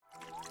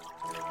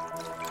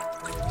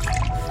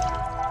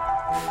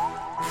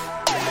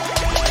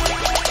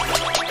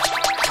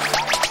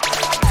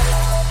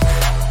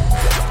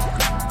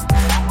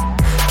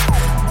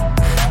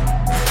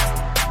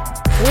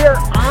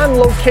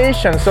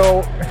vacation.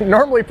 So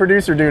normally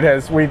Producer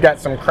Dude we've got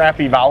some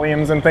crappy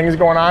volumes and things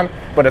going on,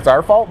 but it's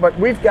our fault. But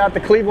we've got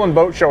the Cleveland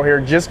Boat Show here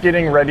just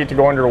getting ready to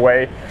go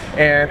underway,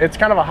 and it's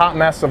kind of a hot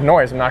mess of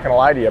noise, I'm not going to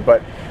lie to you,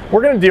 but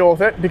we're going to deal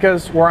with it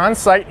because we're on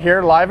site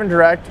here live and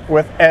direct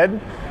with Ed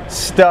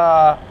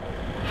Stachowski.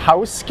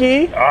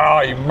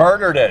 Oh, you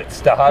murdered it,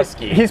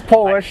 Stachowski. He's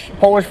Polish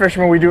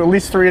fisherman. We do at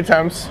least 3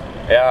 attempts.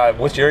 Yeah,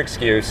 what's your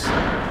excuse?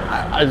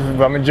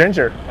 I'm a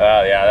ginger.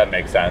 Oh, yeah, that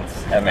makes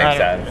sense.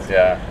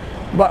 Yeah.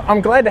 But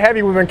I'm glad to have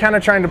you. We've been kind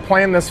of trying to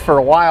plan this for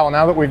a while.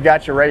 Now that we've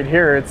got you right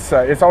here, it's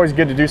always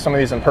good to do some of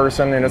these in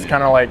person, and it's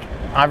kind of like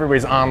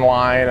everybody's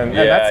online, and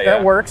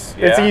that works.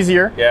 Yeah. It's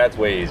easier. Yeah, it's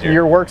way easier.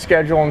 Your work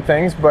schedule and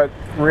things, but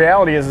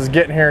reality is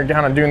getting here and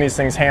kind of doing these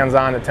things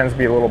hands-on. It tends to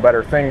be a little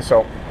better thing.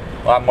 So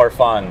a lot more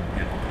fun.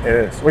 It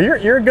is. Well,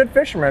 you're a good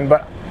fisherman,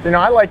 but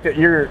I like that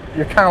you're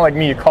kind of like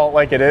me. You call it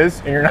like it is,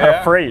 and you're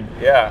not afraid.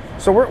 Yeah.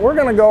 So we're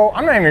gonna go.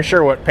 I'm not even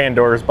sure what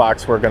Pandora's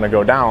box we're gonna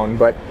go down,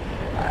 but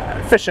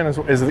fishing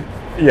is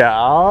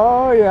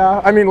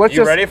yeah. I mean,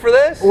 You ready for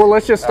this? Well,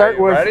 let's just start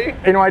with. Ready?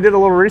 I did a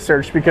little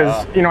research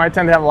because I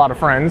tend to have a lot of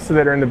friends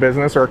that are in the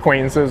business or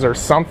acquaintances or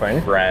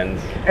something.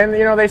 Friends. And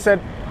they said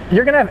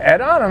you're gonna have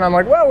Ed on, and I'm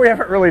like, well, we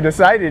haven't really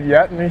decided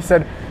yet. And he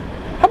said,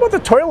 how about the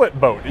toilet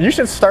boat? You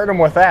should start him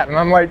with that. And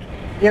I'm like,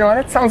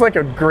 that sounds like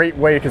a great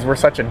way because we're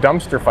such a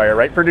dumpster fire,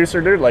 right, Producer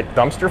Dude? Like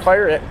dumpster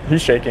fire?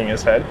 He's shaking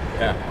his head.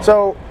 Yeah.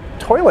 So,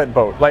 toilet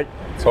boat, like.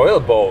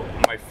 Toilet boat.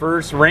 My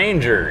first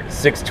Ranger,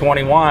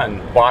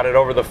 621, bought it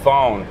over the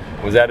phone.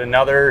 Was at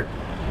another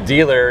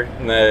dealer,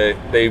 and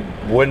they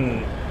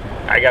wouldn't,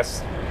 I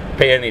guess,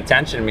 pay any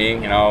attention to me.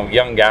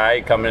 Young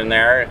guy coming in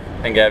there,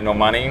 think I have no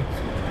money.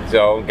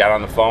 So, got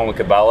on the phone with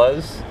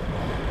Cabela's,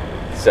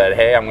 said,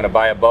 hey, I'm going to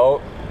buy a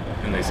boat.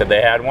 And they said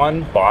they had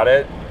one, bought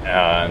it,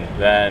 and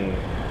then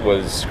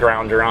was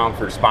scrounged around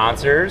for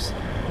sponsors.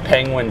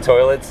 Penguin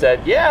Toilet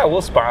said, yeah,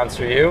 we'll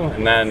sponsor you.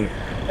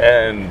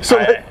 So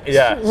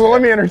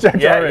let me interject.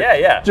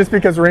 Yeah. Just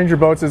because Ranger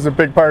Boats is a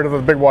big part of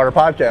the Big Water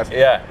podcast.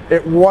 Yeah.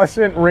 It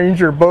wasn't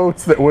Ranger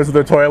Boats that was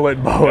the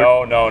toilet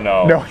boat. No.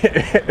 No,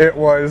 it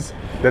was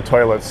the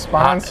toilet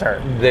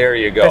sponsor. There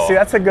you go. See,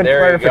 that's a good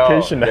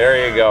clarification.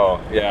 There you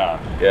go.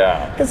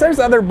 Yeah. Because there's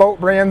other boat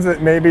brands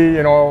that maybe,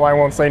 I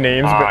won't say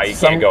names, but you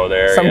can't go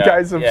there. Some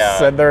guys have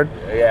said their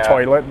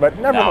toilet, but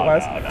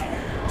nevertheless.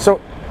 No.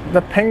 So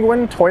the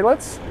Penguin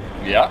toilets?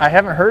 Yeah. I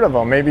haven't heard of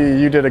them. Maybe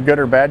you did a good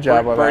or bad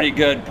job with that. Pretty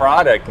good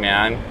product,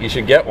 man. You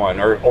should get one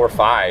or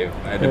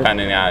 5,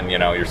 depending on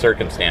your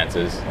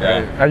circumstances.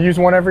 Yeah. I use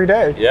one every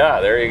day. Yeah,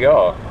 there you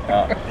go.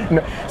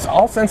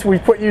 So since we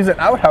quit using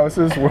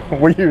outhouses,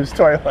 we use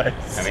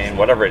toilets. I mean,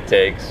 whatever it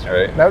takes,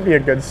 right? That would be a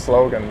good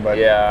slogan, but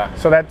yeah.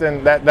 So that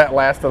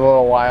lasted a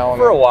little while.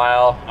 For a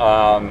while,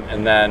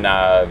 and then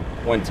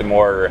went to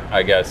more,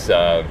 I guess,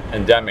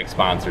 endemic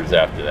sponsors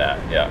after that.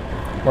 Yeah.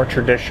 More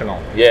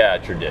traditional. Yeah,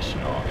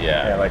 traditional.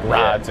 Yeah, like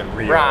rods and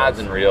reels. Rods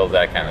and reels,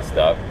 that kind of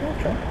stuff.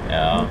 Okay.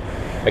 Yeah.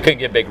 I couldn't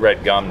get Big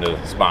Red Gum to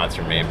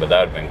sponsor me, but that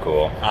would have been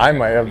cool. I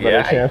might have a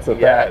better chance at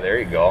that. Yeah, there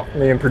you go.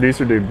 Me and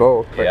Producer Dude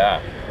both. But. Yeah.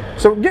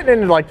 So getting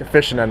into like the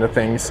fishing end of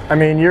things, I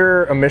mean,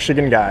 you're a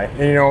Michigan guy.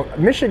 And,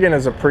 Michigan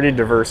is a pretty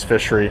diverse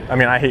fishery. I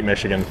mean, I hate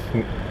Michigan.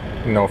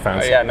 No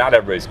offense. Yeah, not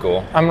everybody's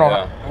cool. I'm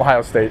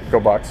Ohio State.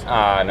 Go Bucks.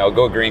 No,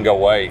 go green, go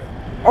white.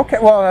 Okay,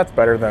 well, that's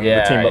better than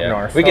the team up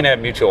north. We can have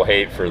mutual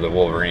hate for the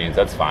Wolverines.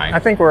 That's fine. I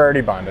think we're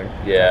already bonding.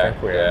 Yeah, I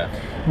think we are.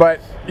 But,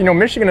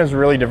 Michigan is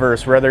really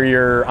diverse, whether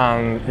you're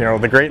on,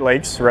 the Great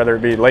Lakes, whether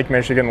it be Lake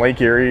Michigan, Lake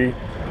Erie,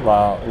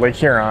 Lake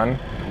Huron.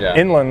 Yeah.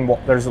 Inland,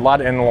 there's a lot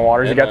of inland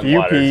waters. You got the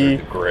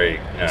UP, great.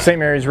 Yeah. St.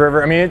 Mary's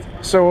River. I mean,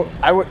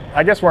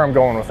 I guess where I'm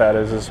going with that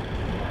is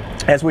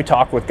as we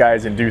talk with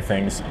guys and do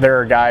things, there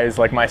are guys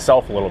like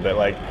myself a little bit,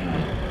 like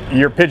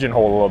you're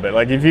pigeonholed a little bit.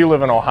 Like if you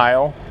live in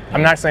Ohio,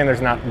 I'm not saying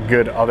there's not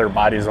good other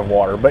bodies of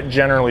water, but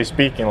generally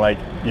speaking, like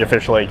you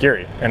fish Lake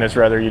Erie, and it's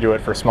rather you do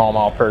it for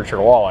smallmouth, perch, or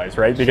walleyes,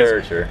 right?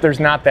 Because there's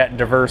not that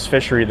diverse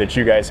fishery that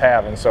you guys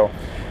have, and so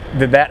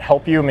did that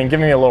help you? I mean, give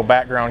me a little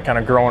background, kind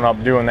of growing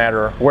up doing that,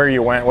 or where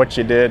you went, what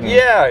you did.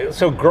 Yeah,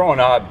 so growing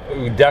up,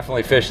 we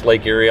definitely fished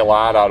Lake Erie a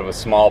lot out of a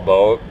small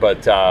boat,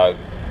 but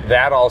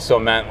that also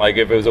meant like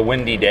if it was a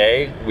windy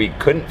day, we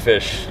couldn't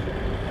fish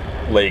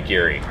Lake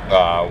Erie.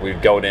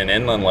 We'd go to an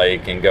inland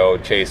lake and go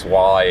chase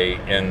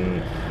walleye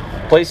in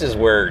places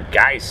where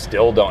guys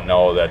still don't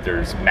know that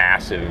there's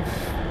massive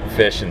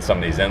fish in some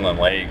of these inland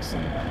lakes,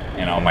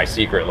 and my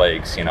secret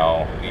lakes,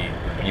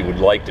 you would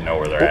like to know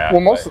where they're at.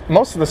 Well,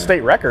 most of the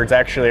state records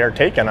actually are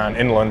taken on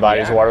inland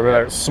bodies of water,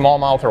 whether it's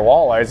smallmouth or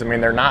walleyes. I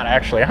mean, they're not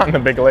actually on the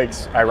big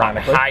lakes,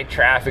 ironically. High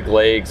traffic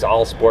lakes,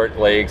 all sport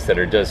lakes that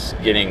are just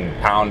getting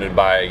pounded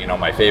by,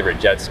 my favorite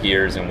jet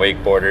skiers and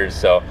wakeboarders.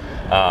 So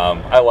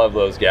I love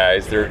those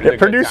guys. They're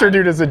Producer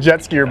Dude is a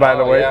jet skier, by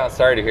the way. Yeah,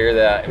 sorry to hear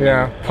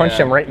that. Punch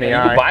him right in the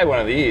eye. You could buy one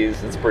of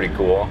these. It's pretty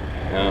cool.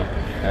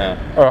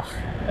 Ugh.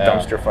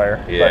 Dumpster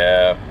fire.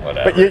 Yeah,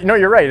 whatever. But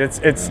you're right.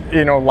 It's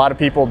a lot of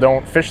people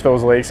don't fish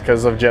those lakes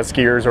because of jet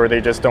skiers, or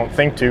they just don't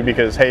think to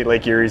because hey,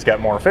 Lake Erie's got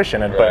more fish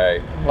in it. But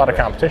a lot of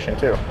competition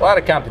too. A lot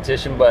of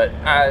competition, but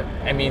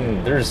I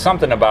mean, there's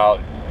something about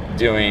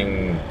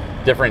doing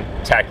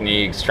different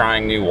techniques,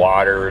 trying new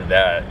water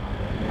that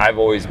I've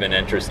always been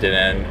interested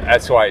in.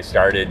 That's why I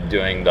started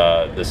doing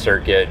the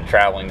circuit,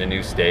 traveling to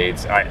new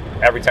states.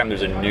 Every time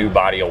there's a new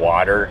body of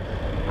water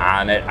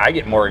on it, I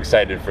get more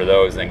excited for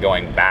those than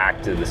going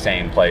back to the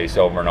same place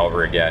over and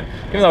over again.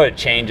 Even though it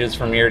changes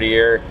from year to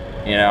year,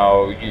 you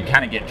know, you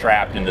kind of get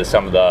trapped into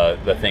some of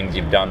the things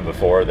you've done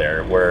before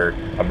there, where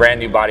a brand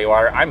new body of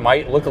water, I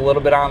might look a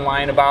little bit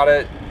online about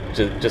it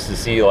just to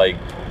see like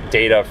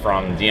data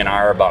from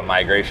DNR about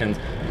migrations,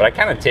 but I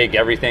kind of take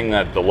everything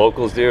that the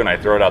locals do and I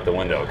throw it out the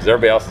window because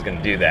everybody else is going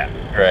to do that,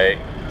 right?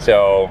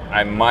 So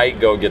I might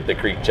go get the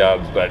creek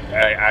chubs, but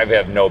I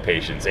have no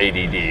patience,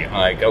 ADD. I'm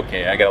like,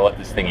 okay, I got to let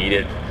this thing eat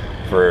it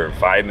for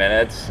 5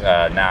 minutes. Nah,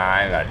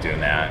 I'm not doing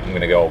that. I'm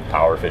going to go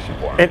power fishing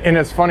for them. And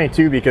it's funny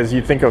too, because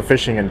you think of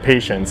fishing in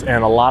patience,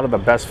 and a lot of the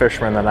best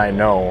fishermen that I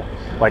know,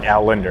 like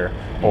Al Linder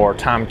or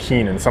Tom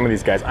Keenan, some of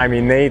these guys, I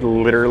mean, they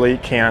literally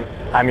can't,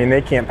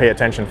 they can't pay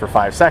attention for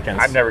 5 seconds.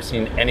 I've never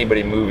seen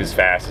anybody move as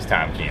fast as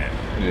Tom Keenan.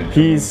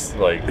 He's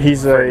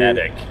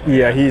frenetic.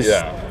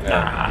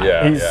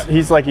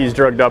 He's like he's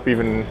drugged up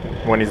even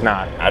when he's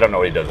not. I don't know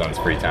what he does on his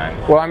free time.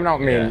 Well, I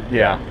don't mean,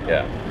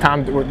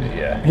 Tom,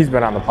 he's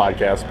been on the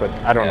podcast, but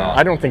I don't know.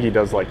 I don't think he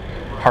does like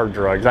hard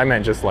drugs. I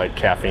meant just like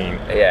caffeine.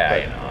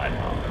 Yeah, I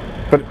know.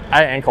 But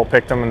I ankle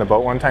picked him in the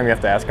boat one time. You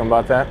have to ask him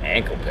about that.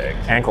 Ankle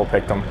picked? Ankle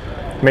picked him.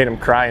 Made him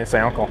cry and say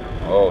uncle.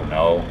 Oh,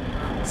 no.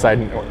 Side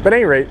note. But at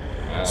any rate,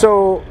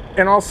 so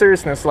in all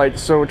seriousness, like,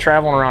 so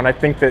traveling around, I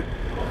think that,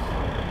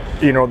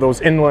 you know,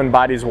 those inland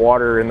bodies of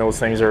water and those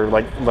things are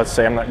like, let's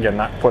say, I'm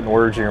not putting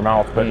words in your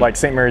mouth, but like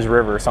St. Mary's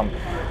River or something.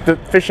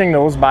 Fishing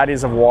those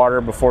bodies of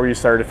water before you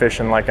started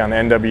fishing like on the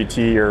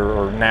NWT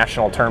or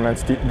national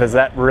tournaments, does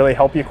that really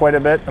help you quite a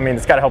bit? I mean,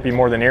 it's got to help you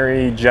more than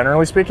Erie,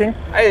 generally speaking.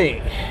 I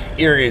think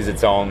Erie is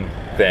its own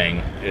thing.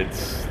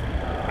 It's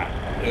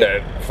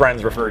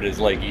friends refer to it as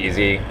Lake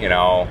Easy. You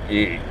know,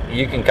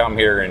 you can come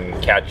here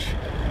and catch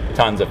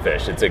tons of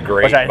fish. It's a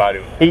great body.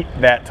 I hate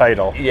that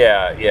title.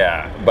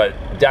 Yeah, but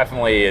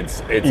definitely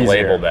it's easier.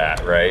 Labeled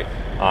that, right?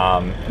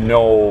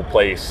 No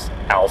place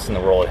else in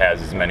the world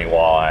has as many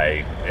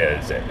walleye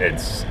as it.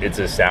 It's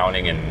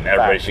astounding, and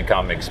everybody should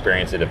come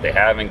experience it. If they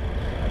haven't,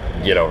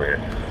 get over here.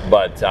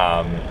 But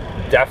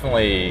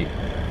definitely,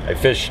 I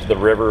fished the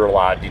river a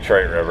lot,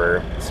 Detroit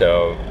River.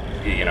 So,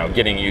 you know,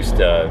 getting used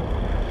to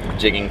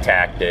jigging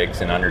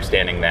tactics and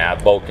understanding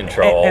that, boat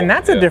control. And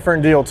that's a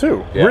different deal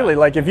too. Yeah. Really,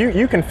 like if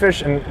you can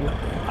fish, and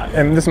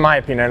this is my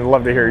opinion, I'd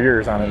love to hear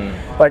yours on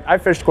it. Like I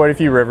fished quite a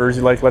few rivers,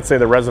 like let's say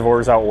the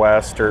reservoirs out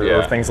west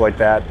or things like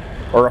that,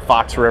 or a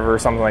Fox River or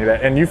something like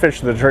that, and you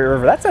fish the Detroit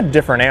River, that's a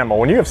different animal.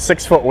 When you have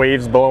 6-foot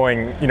waves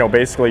blowing, you know,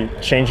 basically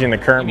changing the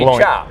current, blowing.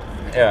 Chop.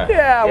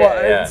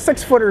 Yeah,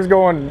 6-footers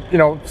going, you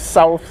know,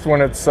 south when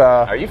it's.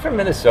 Are you from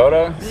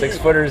Minnesota?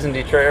 6-footers in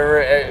Detroit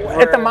River?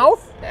 At the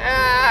mouth?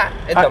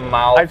 At the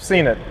mouth. I've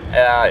seen it.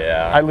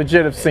 Yeah. I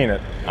legit have seen it.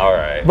 All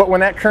right. But when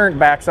that current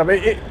backs up,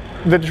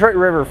 the Detroit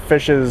River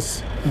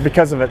fishes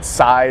because of its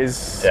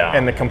size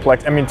and the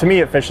complex. I mean, to me,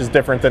 it fishes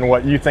different than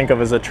what you think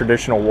of as a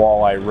traditional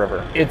walleye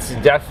river. It's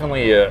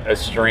definitely a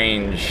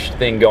strange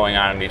thing going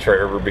on in Detroit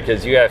River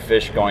because you have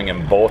fish going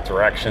in both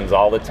directions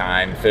all the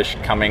time. Fish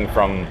coming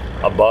from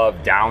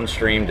above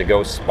downstream to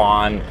go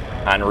spawn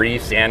on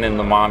reefs and in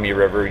the Maumee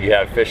River. You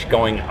have fish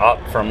going up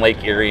from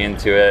Lake Erie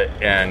into it,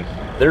 and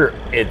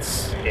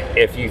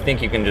if you think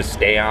you can just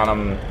stay on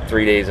them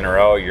 3 days in a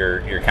row,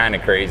 you're kind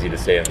of crazy to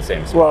stay in the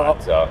same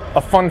spot. Well,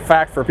 a fun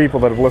fact for people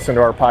that have listened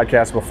to our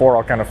podcast before,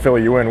 I'll kind of fill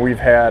you in. We've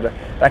had,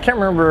 I can't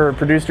remember,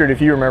 producer,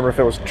 if you remember if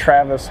it was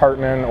Travis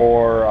Hartman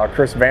or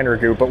Chris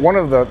Vandergoop, but one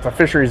of the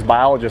fisheries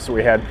biologists that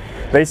we had,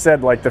 they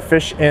said like the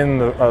fish in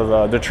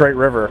the Detroit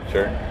River,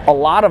 a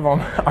lot of them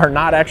are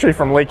not actually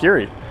from Lake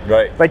Erie.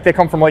 Right. Like they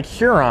come from Lake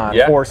Huron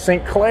or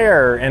St.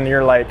 Clair, and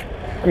you're like,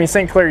 I mean,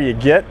 St. Clair you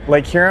get,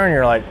 Lake Huron,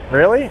 you're like,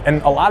 really?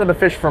 And a lot of the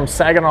fish from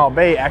Saginaw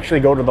Bay actually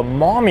go to the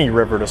Maumee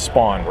River to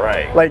spawn.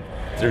 Right. Like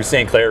through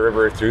St. Clair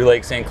River, through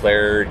Lake St.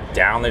 Clair,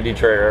 down the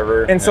Detroit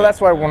River. And so that's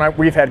why when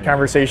we've had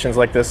conversations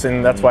like this,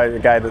 and that's why the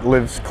guy that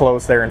lives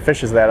close there and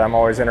fishes that, I'm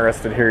always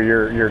interested to hear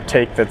your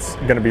take that's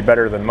going to be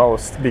better than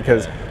most.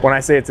 Because when I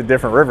say it's a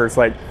different river, it's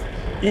like,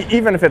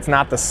 even if it's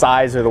not the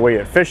size or the way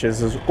it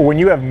fishes, is when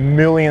you have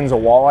millions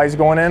of walleyes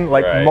going in,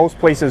 like most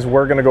places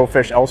we're going to go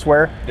fish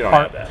elsewhere, you don't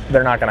have that.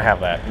 They're not going to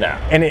have that. No.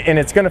 And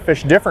it's going to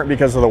fish different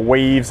because of the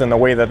waves and the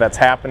way that's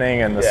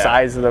happening and the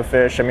size of the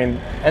fish. I mean,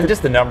 and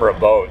just the number of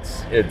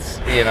boats. It's,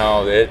 you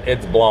know,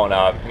 it's blown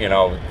up. You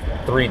know,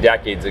 3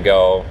 decades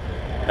ago,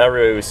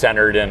 everybody was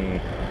centered in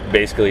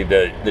basically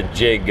the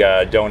jig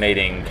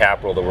donating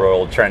capital of the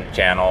world, Trent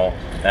Channel.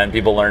 Then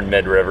people learned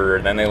mid-river,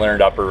 then they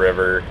learned upper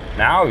river.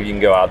 Now you can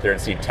go out there and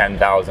see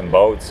 10,000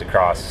 boats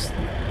across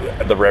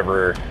the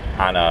river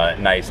on a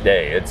nice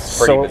day. It's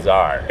pretty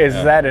bizarre. Is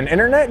that an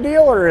internet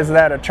deal or is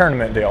that a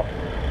tournament deal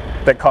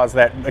that caused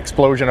that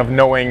explosion of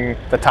knowing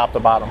the top to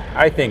bottom?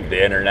 I think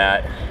the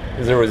internet.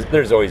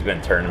 There's always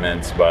been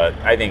tournaments, but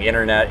I think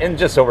internet and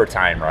just over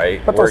time,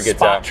 right? But those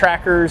spot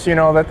trackers,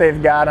 that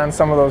they've got on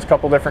some of those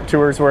couple different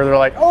tours where they're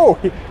like, oh,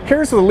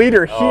 here's the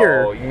leader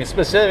here. Oh, you mean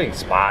specific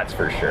spots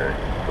for sure,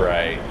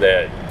 right?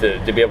 That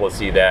to be able to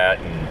see that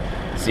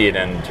and see it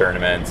in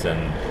tournaments, and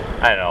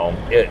I don't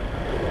know,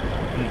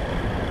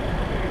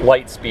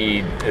 light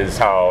speed is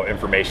how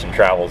information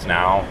travels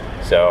now.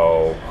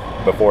 So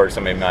before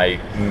somebody might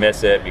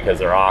miss it because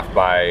they're off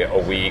by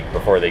a week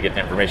before they get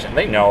the information,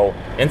 they know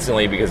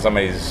instantly because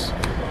somebody's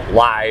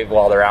live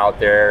while they're out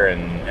there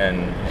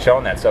and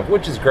showing that stuff,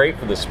 which is great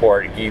for the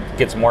sport. It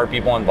gets more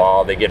people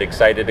involved. They get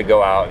excited to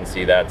go out and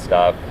see that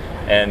stuff.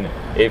 And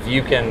if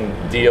you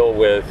can deal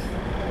with,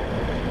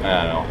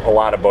 I don't know, a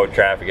lot of boat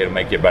traffic, it'll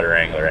make you a better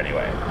angler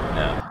anyway.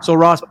 Yeah. So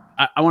Ross,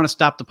 I want to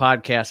stop the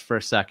podcast for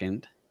a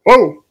second.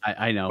 Whoa.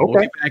 I know.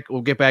 Okay.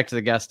 We'll get back to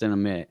the guest in a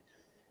minute.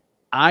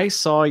 I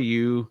saw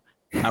you.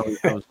 I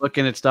was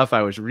looking at stuff.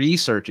 I was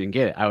researching.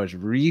 I was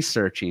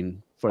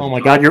researching for. Oh my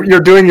God, you're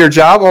doing your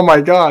job. Oh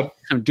my God,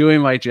 I'm doing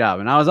my job,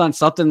 and I was on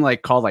something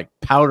called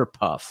Powder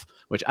Puff,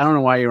 which I don't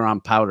know why you were on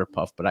Powder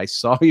Puff, but I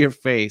saw your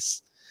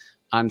face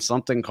on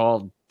something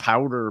called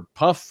Powder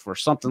Puff or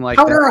something like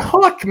that. Powder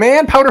Hook,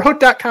 man,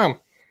 powderhook.com.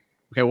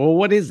 Okay, well,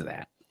 what is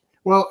that?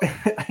 Well,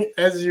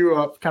 as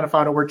you kind of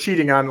found out, we're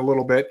cheating on a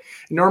little bit.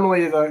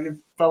 Normally, the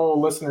fellow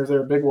listeners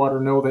there at Big Water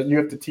know that you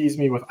have to tease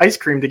me with ice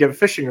cream to give a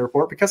fishing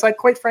report because I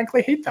quite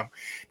frankly hate them.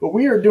 But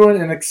we are doing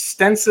an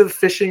extensive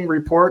fishing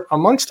report,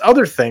 amongst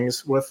other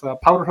things, with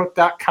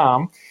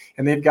powderhook.com.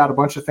 And they've got a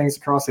bunch of things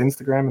across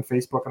Instagram and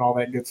Facebook and all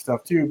that good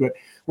stuff too. But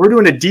we're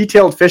doing a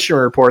detailed fishing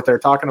report. They're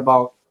talking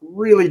about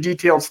really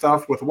detailed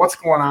stuff with what's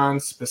going on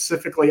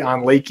specifically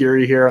on Lake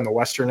Erie here in the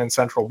western and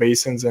central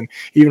basins, and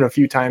even a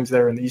few times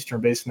there in the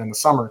eastern basin in the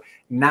summer,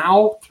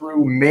 now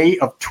through May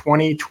of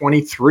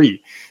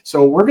 2023.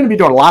 So we're going to be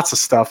doing lots of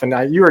stuff, and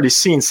you already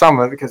seen some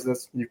of it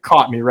because you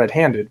caught me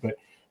red-handed, but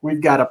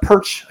we've got a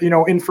perch,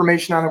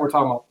 information on there. We're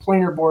talking about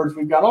planer boards.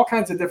 We've got all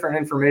kinds of different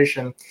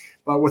information,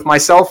 but with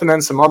myself and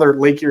then some other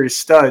Lake Erie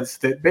studs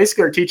that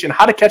basically are teaching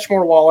how to catch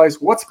more walleyes,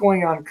 what's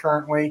going on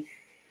currently.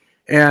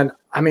 And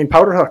I mean,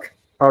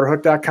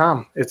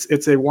 powderhook.com.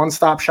 It's a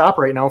one-stop shop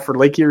right now for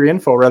Lake Erie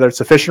info, whether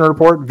it's a fishing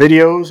report,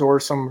 videos, or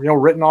some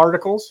written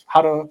articles,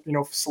 how to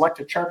select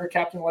a charter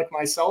captain like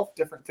myself,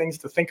 different things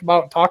to think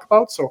about and talk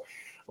about. So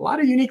a lot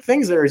of unique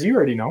things there, as you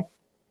already know.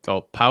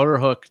 So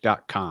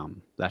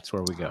powderhook.com. That's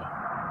where we go.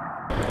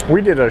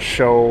 We did a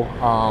show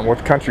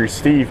with Country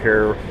Steve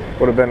here.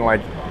 Would have been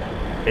like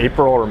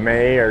April or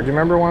May, or do you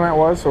remember when that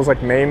was? It was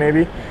like May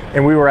maybe.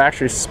 And we were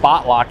actually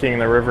spot locking in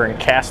the river and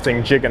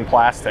casting jig and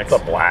plastics.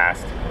 It's a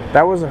blast.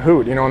 That was a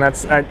hoot, and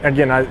that's,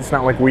 again, it's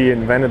not like we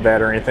invented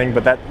that or anything,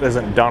 but that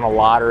isn't done a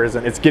lot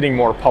it's getting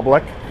more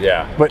public.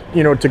 Yeah. But,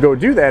 to go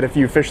do that, if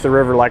you fish the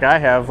river like I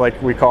have,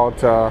 like we call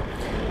it,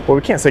 well,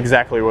 we can't say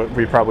exactly what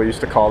we probably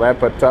used to call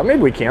that, but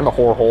maybe we can, the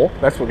whore hole.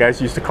 That's what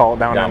guys used to call it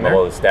down there.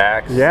 Below the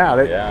stacks. Yeah.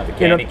 The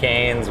candy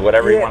canes,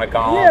 whatever you want to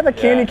call them. Yeah, the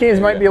candy canes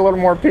might be a little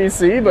more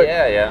PC, but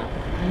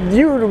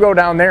you would go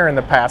down there in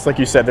the past, like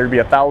you said, there'd be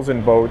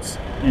 1,000 boats.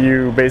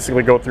 You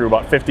basically go through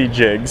about 50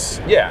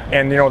 jigs. Yeah.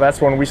 And, that's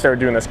when we started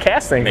doing this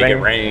casting thing. Make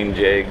it rain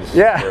jigs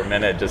for a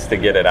minute just to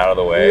get it out of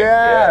the way.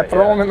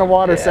 Throw them in the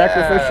water,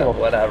 sacrificial.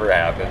 Whatever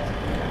happens.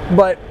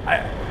 But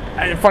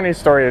funny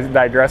story is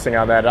digressing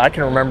on that. I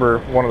can remember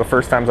one of the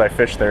first times I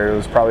fished there. It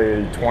was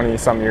probably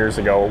 20-some years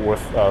ago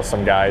with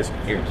some guys.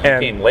 You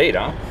came late,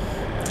 huh?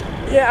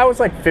 Yeah, I was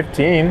like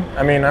 15.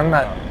 I mean, I'm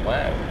not.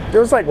 Wow. It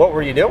was like, what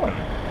were you doing?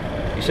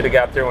 You should have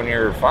got there when you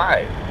were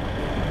 5.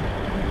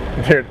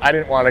 Dude, I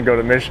didn't want to go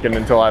to Michigan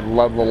until I'd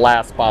love the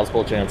last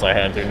possible chance I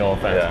had to, no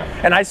offense.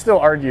 Yeah. And I still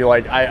argue,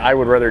 I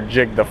would rather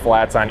jig the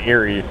flats on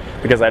Erie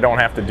because I don't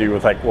have to do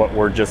with what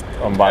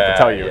I'm about to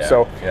tell you.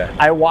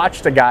 I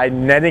watched a guy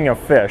netting a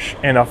fish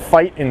and a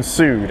fight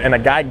ensued and a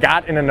guy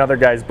got in another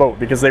guy's boat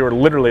because they were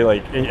literally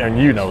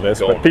and you know this,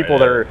 but people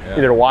that are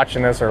either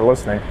watching this or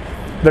listening,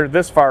 they're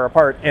this far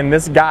apart, and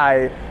this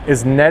guy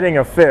is netting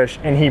a fish,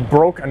 and he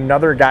broke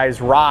another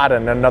guy's rod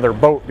in another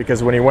boat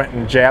because when he went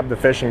and jabbed the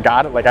fish and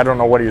got it, I don't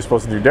know what he was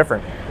supposed to do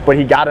different, but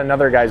he got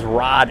another guy's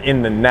rod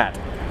in the net.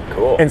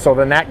 Cool. And so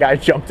then that guy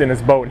jumped in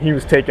his boat, and he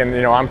was taking,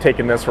 I'm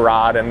taking this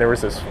rod, and there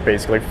was this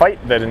basically fight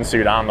that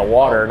ensued on the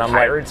water, and I'm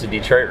Pirates of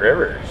Detroit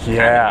River.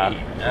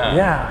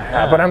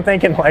 Yeah. But I'm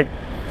thinking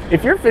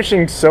if you're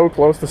fishing so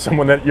close to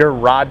someone that your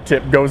rod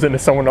tip goes into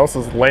someone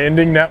else's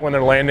landing net when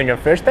they're landing a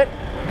fish,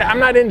 I'm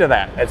not into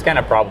that. It's kind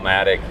of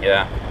problematic,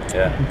 yeah.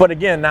 But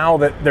again, now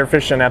that they're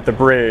fishing at the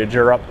bridge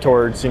or up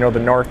towards, the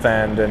north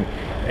end,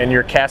 and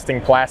you're casting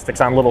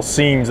plastics on little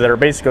seams that are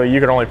basically, you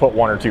can only put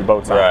 1 or 2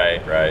 boats on.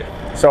 Right.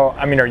 So,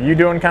 I mean, are you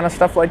doing kind of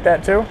stuff like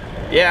that too?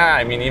 Yeah,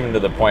 I mean, even to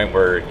the point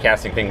where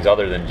casting things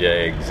other than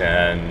jigs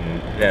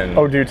and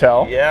oh, do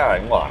tell? Yeah,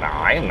 well, no,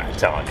 I'm not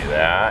telling you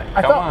that.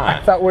 Come on.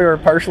 I thought we were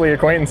partially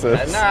acquaintances.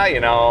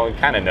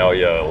 Kind of know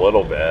you a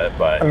little bit,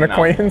 but an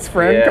acquaintance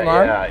friend. Come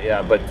on.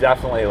 Yeah, but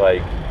definitely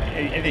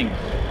I think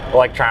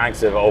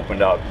electronics have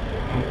opened up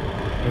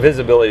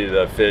visibility to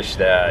the fish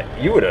that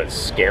you would have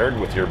scared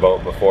with your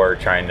boat before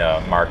trying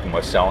to mark them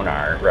with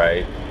sonar,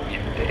 right?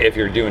 If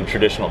you're doing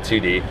traditional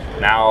 2D,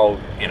 now,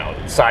 you know,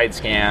 side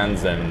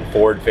scans and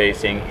forward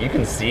facing, you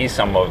can see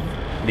some of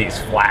these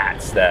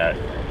flats that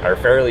are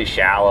fairly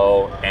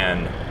shallow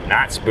and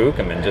not spook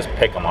them and just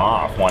pick them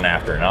off one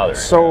after another.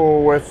 So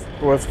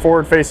with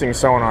forward facing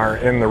sonar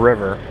in the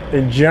river,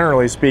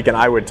 generally speaking,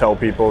 I would tell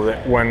people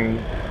that when,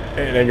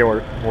 and again,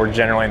 we're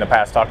generally in the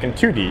past talking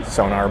 2D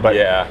sonar, but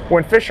Yeah.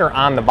 when fish are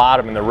on the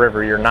bottom in the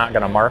river, you're not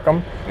going to mark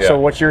them. Yeah. So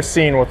what you're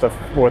seeing with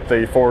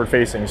the forward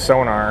facing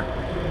sonar,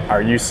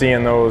 are you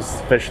seeing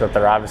those fish that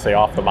they're obviously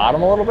off the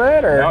bottom a little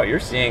bit, or? No, you're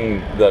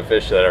seeing the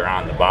fish that are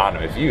on the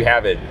bottom. If you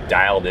have it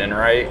dialed in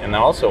right, and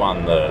also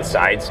on the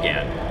side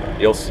scan,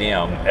 you'll see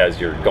them as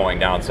you're going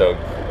down. So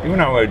even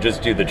though I would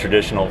just do the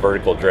traditional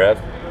vertical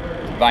drift,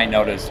 if I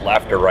notice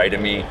left or right of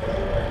me,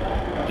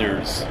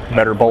 there's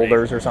better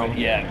boulders or something?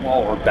 Yeah,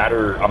 well, or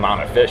better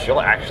amount of fish.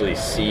 You'll actually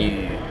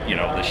see, you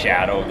know, the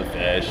shadow of the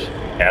fish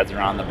as they're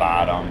on the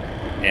bottom,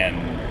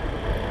 and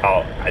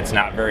it's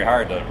not very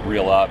hard to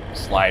reel up,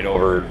 slide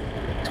over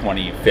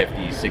 20,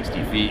 50,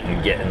 60 feet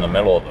and get in the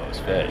middle of those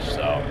fish.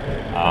 So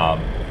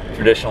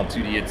traditional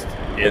 2D, it's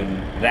in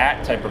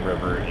that type of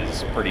river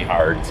is pretty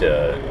hard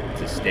to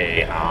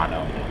stay on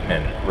them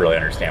and really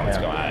understand what's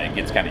going on. It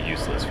gets kind of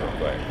useless real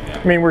quick. Yeah.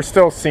 I mean, we're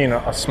still seeing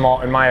a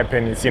small, in my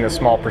opinion, seeing a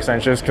small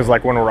percentage, because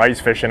like when we're ice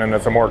fishing and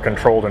it's a more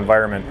controlled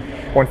environment,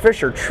 when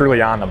fish are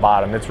truly on the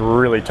bottom, it's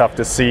really tough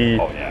to see.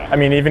 Oh, yeah. I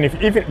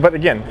mean, but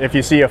again, if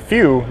you see a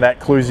few, that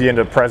clues you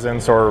into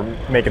presence or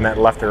making that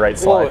left or right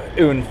slide.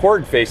 Well, in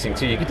forward facing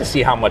too, you get to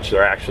see how much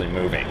they're actually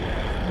moving.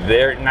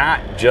 They're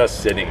not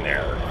just sitting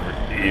there.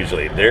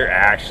 Usually they're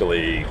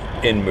actually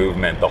in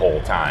movement the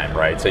whole time,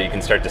 right? So you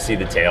can start to see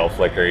the tail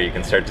flicker, you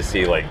can start to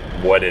see like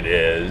what it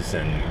is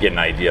and get an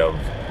idea of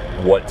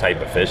what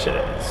type of fish it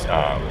is,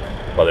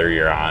 whether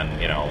you're on,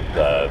 you know,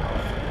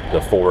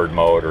 the forward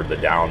mode or the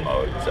down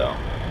mode.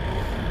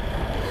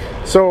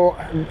 So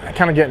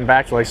kind of getting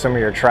back to like some of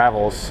your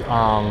travels,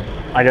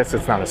 I guess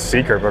it's not a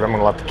secret, but I'm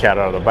gonna let the cat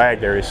out of the bag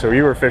there. So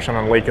you were fishing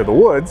on Lake of the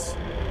Woods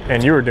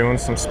and you were doing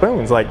some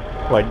spoons, like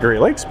Great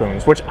Lake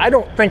spoons, which I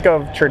don't think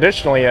of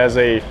traditionally as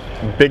a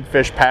big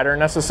fish pattern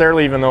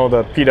necessarily, even though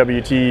the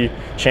PWT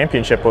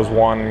championship was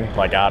won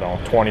like, I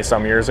don't know, 20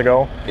 some years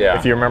ago. Yeah.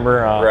 If you remember.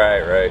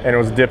 Right. And it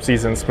was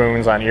dipsies and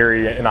spoons on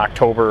Erie in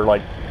October,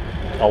 like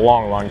a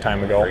long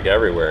time ago. Like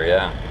everywhere,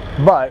 yeah.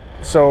 But,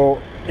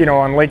 so, you know,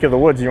 on Lake of the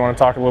Woods, you want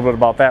to talk a little bit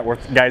about that, where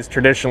guys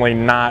traditionally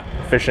not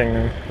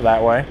fishing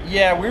that way?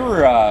 Yeah, we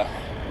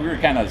were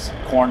kind of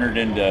cornered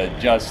into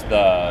just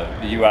the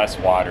U.S.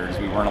 waters.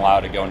 We weren't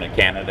allowed to go into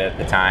Canada at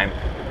the time,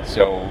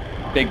 so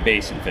big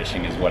basin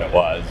fishing is what it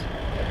was.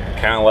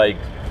 Kind of like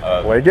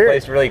a Lake Erie.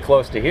 place really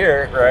close to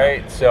here,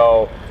 right?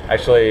 So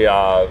actually,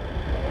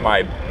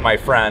 my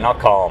friend, I'll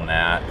call him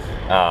that,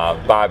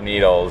 Bob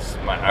Needles,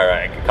 or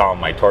I could call him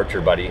my torture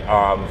buddy.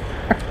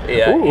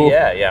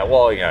 Yeah.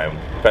 Well, you know,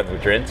 depends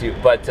what you're into.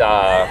 But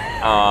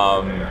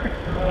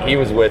he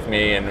was with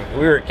me, and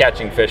we were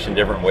catching fish in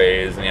different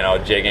ways. You know,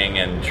 jigging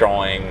and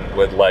trolling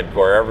with lead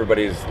core.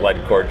 Everybody's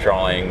lead core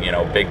trolling. You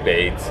know, big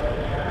baits,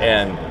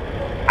 and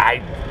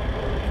I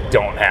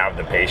don't have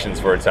the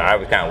patience for it, so I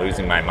was kind of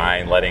losing my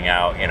mind letting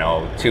out, you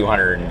know,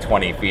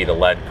 220 feet of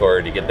lead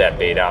core to get that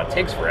bait out. It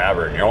takes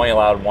forever, and you're only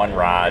allowed one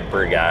rod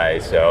per guy.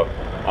 So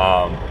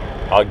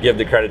I'll give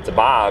the credit to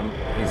Bob.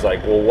 He's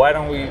like, well, why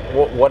don't we,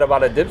 what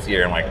about a dipsy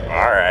here? I'm like,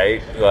 all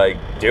right, like,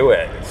 do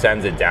it.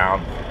 Sends it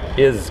down.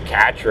 His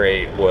catch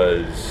rate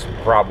was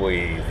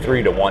probably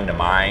 3 to 1 to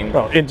mine.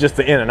 Well, just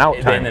the in and out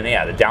time. And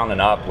yeah, the down and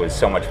up was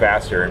so much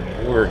faster,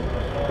 and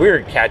we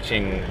were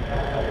catching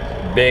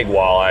big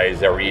walleyes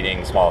that were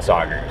eating small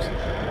saugers.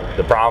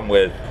 The problem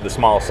with the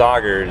small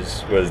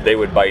saugers was they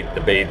would bite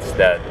the baits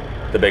that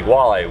the big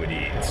walleye would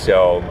eat.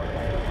 So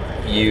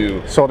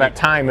that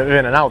time of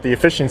in and out, the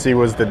efficiency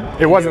was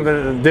it wasn't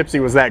that the dipsy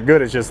was that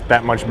good, it's just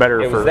that much better.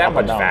 It was that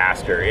much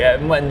faster, yeah.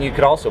 And you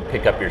could also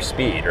pick up your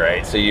speed,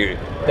 right? So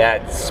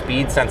that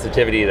speed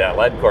sensitivity that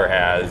lead core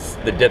has,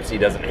 the dipsy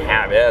doesn't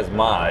have as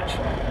much.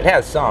 It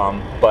has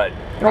some, but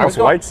it almost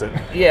likes it.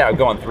 Yeah, I'm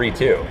going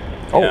 3-2.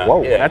 Oh, yeah,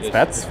 whoa, yeah,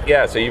 that's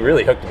yeah. So you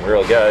really hooked them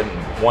real good.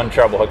 And 1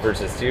 treble hook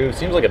versus 2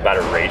 seems like a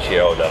better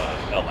ratio to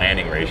a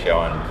landing ratio,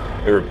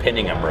 and we were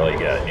pinning them really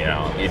good. You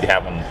know, you'd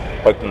have them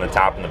hooked in the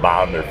top and the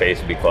bottom, their face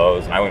would be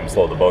closed, and I wouldn't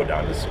slow the boat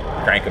down, just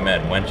crank them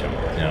in, winch them.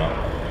 You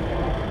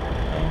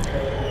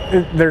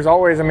know. There's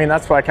always, I mean,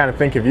 that's why I kind of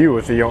think of you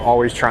with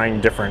always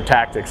trying different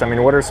tactics. I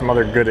mean, what are some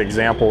other good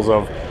examples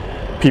of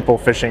people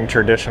fishing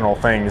traditional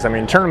things? I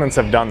mean, tournaments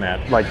have done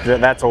that. Like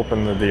that's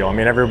opened the deal. I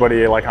mean,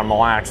 everybody like on Mille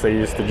Lacs, they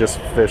used to just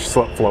fish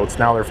slip floats.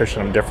 Now they're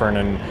fishing them different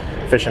and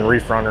fishing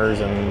reef runners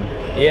and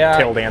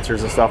tail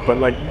dancers and stuff. But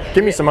like,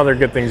 give me some other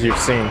good things you've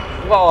seen.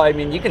 Well, I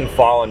mean, you can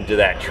fall into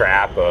that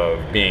trap of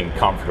being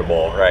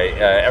comfortable, right?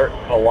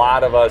 A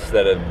lot of us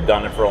that have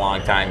done it for a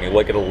long time, you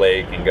look at a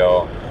lake and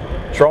go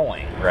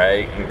trolling,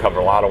 right? And cover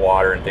a lot of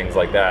water and things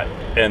like that.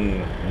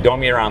 And don't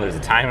get me wrong, there's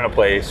a time and a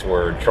place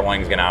where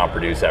trolling is going to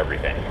outproduce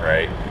everything,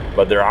 right?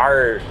 But there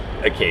are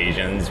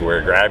occasions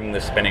where grabbing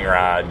the spinning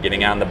rod,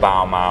 getting on the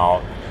bow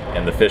mount,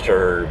 and the fish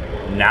are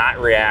not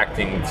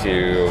reacting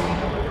to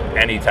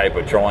any type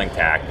of trolling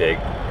tactic,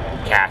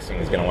 casting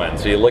is going to win.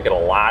 So you look at a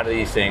lot of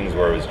these things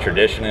where it was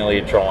traditionally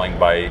a trolling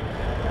bite,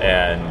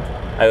 and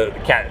I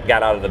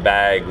got out of the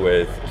bag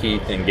with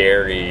Keith and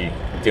Gary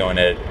doing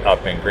it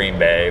up in Green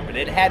Bay, but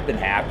it had been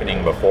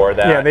happening before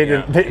that. Yeah, they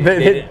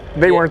didn't.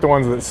 They weren't the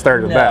ones that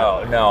started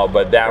that. No,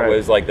 but that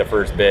was like the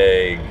first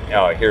big.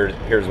 Oh,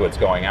 here's what's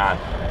going on.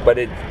 But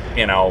it,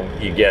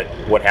 you get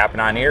what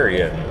happened on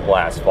Erie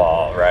last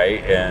fall,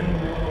 right? And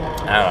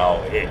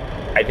I don't know.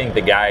 I think the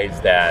guys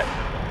that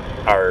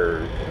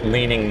are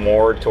leaning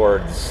more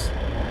towards,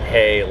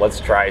 hey,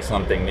 let's try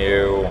something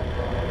new.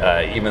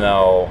 Even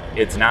though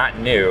it's not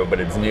new, but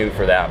it's new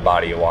for that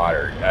body of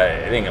water.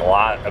 I think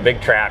a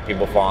big trap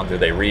people fall into,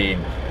 they read,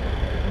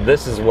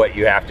 this is what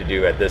you have to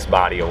do at this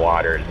body of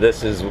water.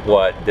 This is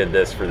what did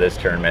this for this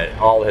tournament,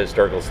 all the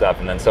historical stuff,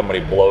 and then somebody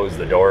blows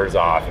the doors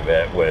off of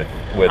it with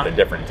a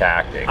different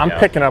tactic. I'm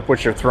picking up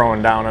what you're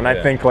throwing down, and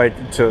I think,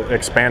 like, to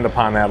expand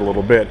upon that a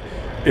little bit,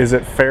 is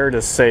it fair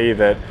to say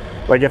that,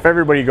 like, if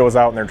everybody goes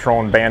out and they're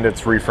trolling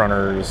bandits, reef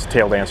runners,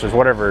 tail dancers,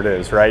 whatever it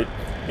is, right?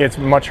 It's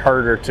much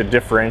harder to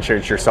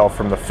differentiate yourself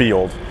from the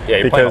field. Yeah,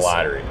 you're playing a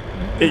lottery.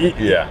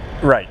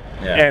 Right.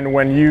 Yeah. And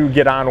when you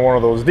get on one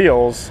of those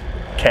deals,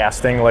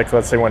 casting, like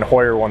let's say when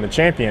Hoyer won the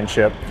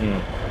championship,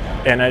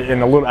 and I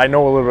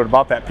know a little bit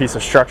about that piece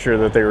of structure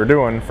that they were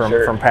doing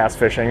from past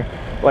fishing.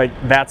 Like,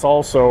 that's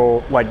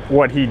also like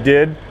what he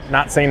did.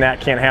 Not saying that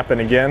can't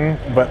happen again,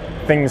 but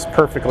things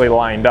perfectly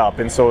lined up,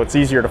 and so it's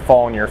easier to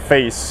fall in your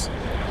face.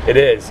 It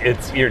is.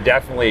 You're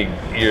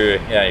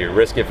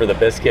risk it for the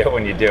biscuit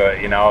when you do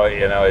it.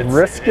 It's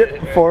risk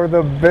it for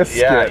the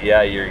biscuit.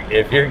 Yeah.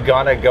 If you're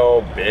gonna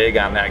go big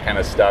on that kind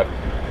of stuff,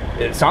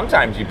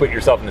 sometimes you put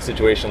yourself in a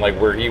situation like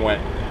where he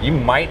went. You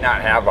might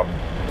not have a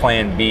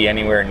plan B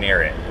anywhere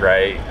near it,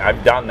 right?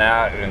 I've done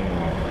that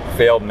and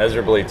failed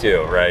miserably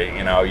too, right?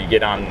 You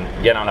get on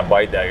a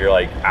bite that you're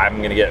like,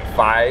 I'm gonna get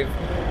 5.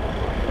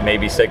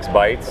 Maybe 6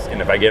 bites,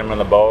 and if I get them on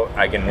the boat,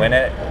 I can win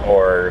it.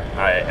 Or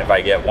if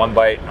I get 1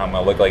 bite, I'm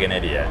gonna look like an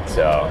idiot.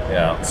 So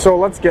yeah. So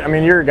let's get. I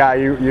mean, you're a guy.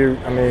 You're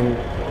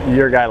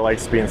a guy that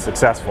likes being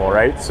successful,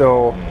 right?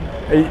 So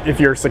if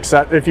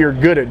you're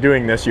good at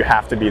doing this, you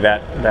have to be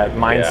that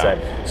mindset.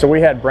 Yeah. So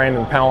we had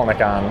Brandon Palaniuk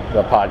on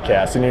the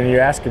podcast, and you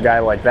ask a guy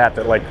like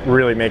that like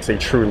really makes a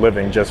true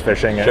living just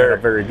fishing, and a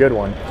very good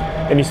one.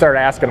 And you start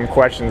asking him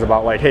questions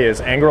about like, hey,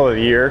 is Angler of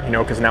the Year,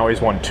 because now he's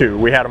won 2.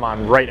 We had him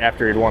on right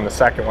after he'd won the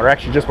second one, or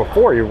actually just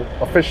before he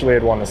officially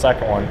had won the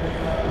second one.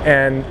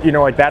 And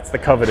like that's the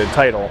coveted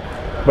title.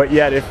 But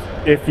yet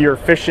if you're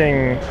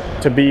fishing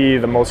to be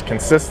the most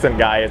consistent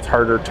guy, it's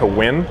harder to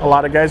win, a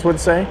lot of guys would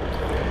say.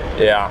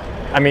 Yeah.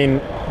 I mean,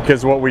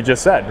 because what we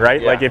just said,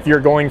 right? Yeah. Like if you're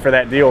going for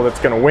that deal that's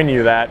going to win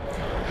you that,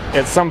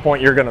 at some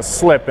point you're going to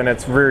slip, and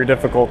it's very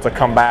difficult to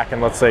come back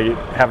and let's say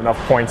have enough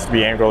points to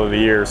be Angler of the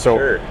Year.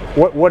 So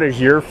what is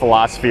your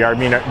philosophy? I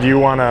mean, do you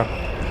want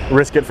to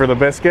risk it for the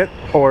biscuit,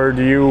 or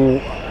do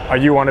you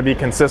want to be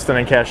consistent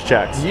and cash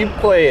checks? You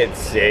play it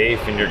safe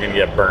and you're going to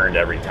get burned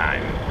every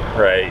time,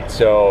 right?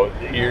 So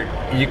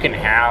you can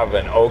have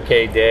an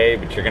okay day,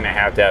 but you're going to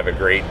have a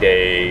great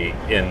day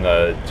in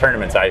the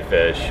tournaments I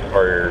fish,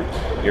 or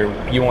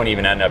you won't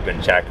even end up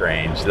in check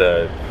range.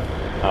 The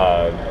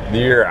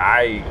year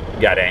I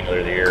got Angler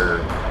of the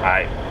Year,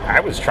 I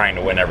was trying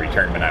to win every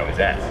tournament I was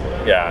in.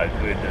 Yeah,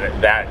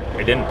 that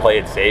I didn't play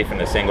it safe in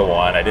a single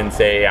one. I didn't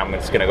say I'm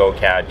just going to go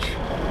catch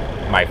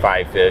my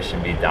 5 fish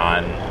and be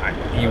done.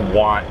 You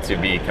want to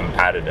be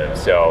competitive.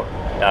 So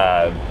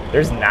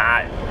there's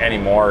not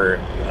anymore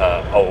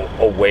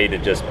a way to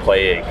just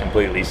play it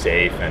completely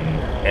safe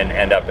and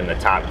end up in the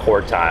top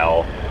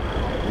quartile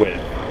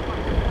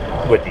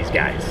with these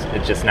guys.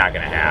 It's just not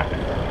going to happen.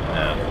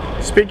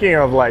 Speaking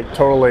of like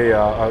totally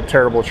a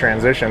terrible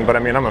transition, but I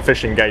mean, I'm a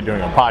fishing guy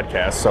doing a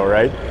podcast, so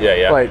right?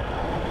 Yeah. Like,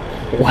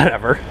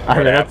 whatever. I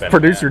mean, that's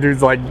producer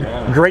dude's like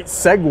great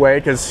segue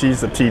because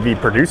he's a TV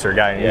producer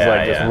guy, and he's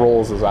like just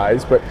rolls his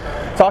eyes. But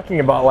talking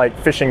about like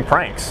fishing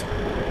pranks.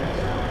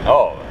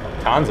 Oh,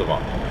 tons of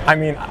them. I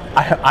mean,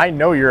 I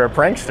know you're a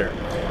prankster.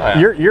 Oh,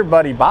 yeah. Your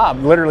buddy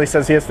Bob literally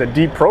says he has to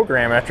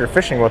deprogram after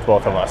fishing with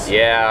both of us.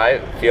 Yeah,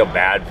 I feel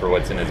bad for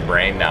what's in his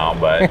brain now,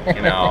 but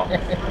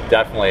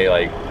definitely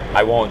like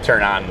I won't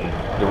turn on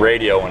the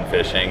radio when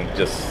fishing.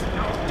 Just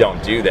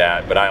don't do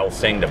that. But I'll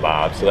sing to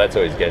Bob, so that's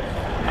always good.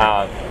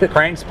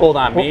 Pranks pulled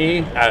on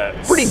me.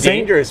 Pretty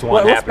dangerous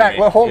one happened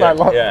to me. Hold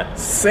on.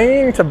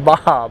 Sing to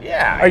Bob.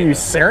 Yeah. Are you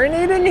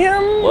serenading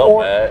him? A little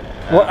bit.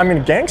 I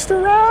mean, gangster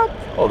rap?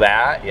 Well,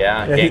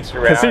 gangster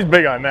rap. Because he's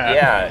big on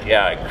that.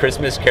 Yeah.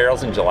 Christmas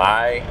carols in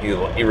July.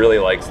 He really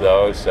likes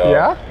those. So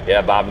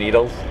yeah, Bob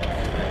Needles.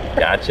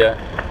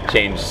 Gotcha.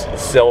 Changed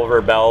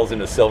silver bells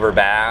into silver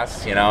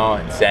bass,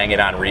 and sang it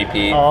on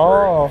repeat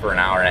for an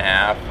hour and a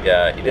half.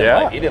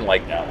 Yeah, he didn't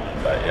like that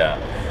one, but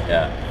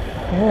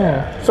yeah.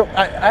 So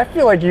I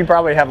feel like you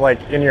probably have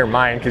like in your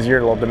mind, because you're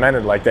a little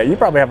demented like that, you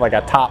probably have like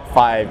a top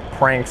 5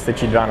 pranks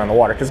that you've done on the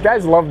water, because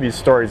guys love these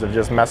stories of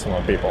just messing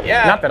with people.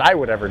 Yeah. Not that I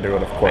would ever do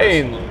it, of course.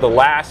 I mean, the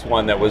last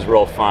one that was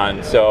real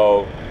fun.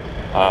 So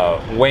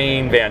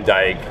Wayne Van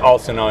Dyke,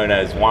 also known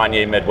as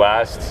Wanye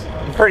Midwest,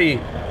 pretty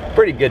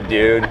good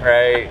dude,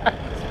 right?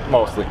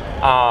 Mostly.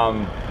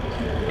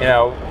 You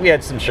know, we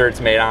had some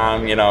shirts made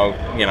on him. You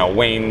know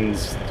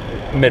Wayne's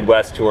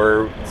Midwest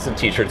tour, some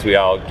t-shirts we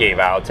all gave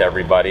out to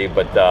everybody.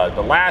 But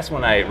the last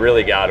one I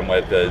really got him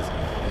with is,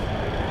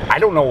 I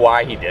don't know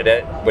why he did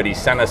it, but he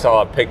sent us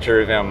all a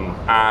picture of him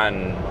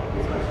on.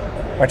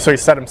 Like, so he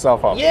set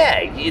himself up. Yeah,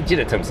 he did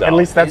it to himself. At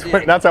least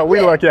that's how we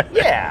look at it.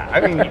 Yeah,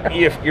 I mean,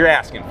 if you're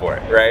asking for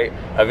it, right?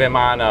 Of him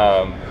on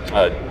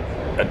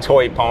a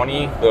toy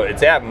pony.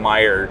 It's at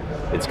Meyer.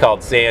 It's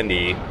called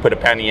Sandy. Put a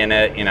penny in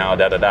it, you know,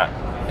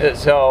 da-da-da.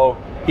 So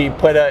he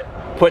put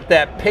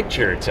that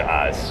picture to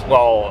us.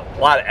 Well, a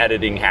lot of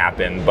editing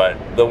happened, but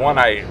the one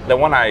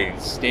I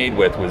stayed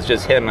with was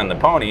just him and the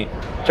pony.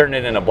 Turned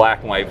it in a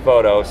black and white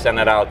photo, sent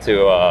it out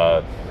to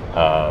a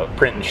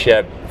print and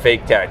ship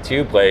fake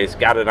tattoo place,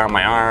 got it on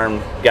my arm,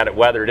 got it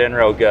weathered in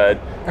real good,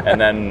 and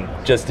then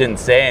just didn't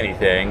say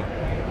anything.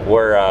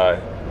 Wore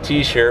a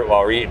t-shirt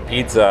while we're eating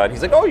pizza, and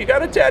he's like, "Oh, you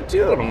got a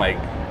tattoo?" And I'm like,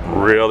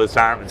 "Real this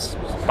time? It's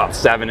about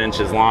 7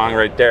 inches long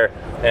right there."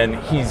 And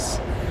he's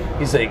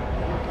like,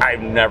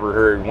 I've never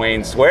heard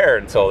Wayne swear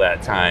until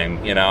that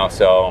time, you know.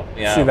 So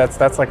yeah. See,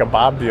 that's like a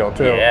Bob deal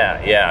too.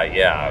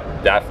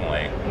 Yeah,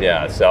 definitely.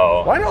 Yeah.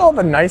 So Why do all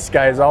the nice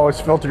guys always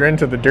filter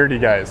into the dirty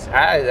guys?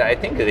 I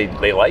think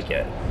they like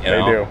it. You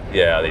know? They do.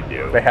 Yeah, they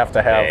do. They have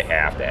to have. They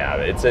have to have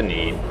it. It's a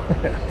need,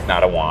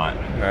 not a want.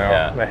 No,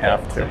 Yeah, they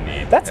have it's to. a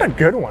need. That's a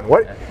good one.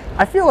 What?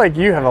 I feel like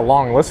you have a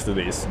long list of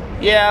these.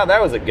 Yeah,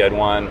 that was a good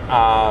one.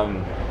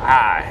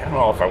 I don't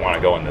know if I want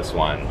to go in this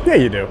one. Yeah,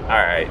 you do. All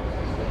right.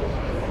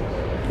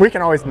 We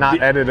can always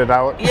not edit it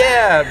out.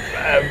 Yeah,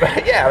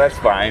 yeah, that's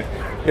fine.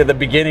 Yeah, the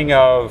beginning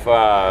of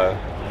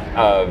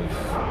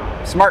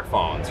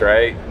smartphones,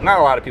 right? Not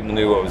a lot of people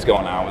knew what was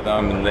going on with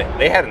them, and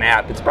they had an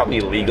app. It's probably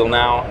illegal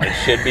now. It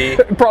should be.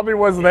 It probably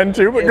was then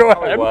too, but It go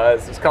probably ahead.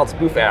 was. It's called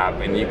Spoof App,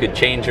 and you could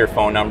change your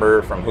phone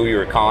number from who you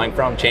were calling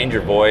from, change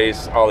your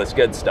voice, all this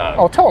good stuff.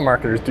 Oh,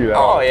 telemarketers do that.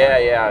 all Oh the yeah,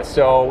 time. yeah.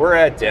 So we're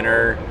at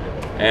dinner,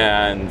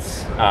 and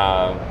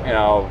you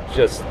know,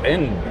 just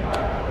in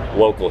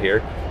local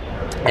here,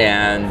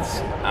 and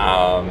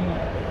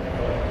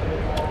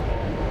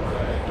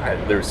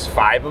there's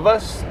 5 of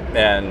us,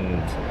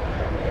 and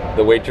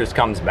the waitress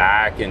comes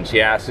back and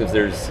she asks if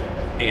there's,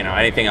 you know,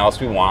 anything else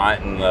we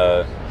want, and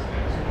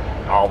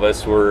all of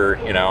us were,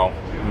 you know,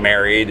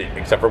 married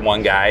except for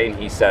one guy, and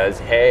he says,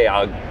 "Hey,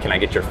 can I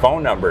get your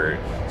phone number?"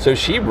 So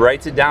she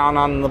writes it down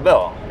on the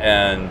bill,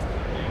 and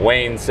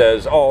Wayne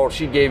says, "Oh,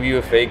 she gave you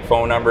a fake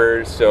phone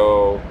number."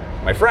 So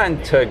my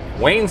friend took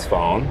Wayne's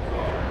phone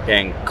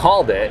and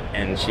called it,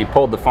 and she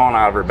pulled the phone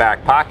out of her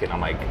back pocket.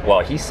 I'm like, well,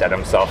 he set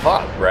himself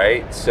up,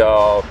 right?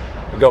 So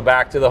we go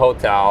back to the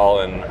hotel,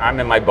 and I'm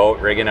in my boat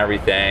rigging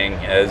everything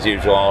as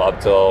usual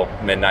up till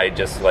midnight,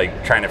 just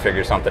like trying to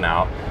figure something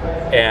out.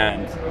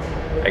 And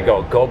I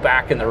go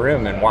back in the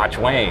room and watch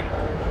Wayne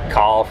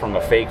call from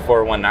a fake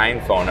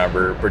 419 phone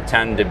number,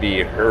 pretend to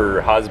be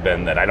her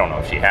husband that I don't know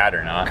if she had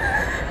or not,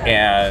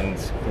 and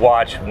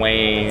watch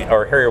Wayne,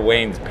 or hear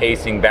Wayne's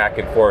pacing back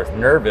and forth,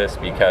 nervous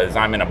because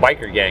I'm in a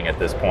biker gang at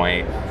this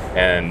point,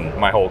 and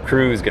my whole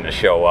crew is going to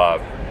show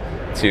up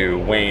to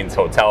Wayne's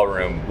hotel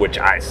room, which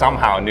I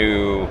somehow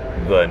knew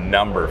the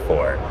number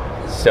for.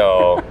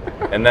 So,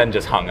 and then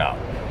just hung up,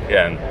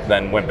 and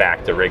then went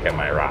back to rigging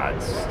my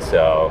rods.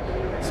 So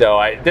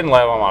I didn't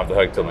let him off the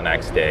hook till the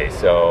next day.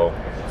 So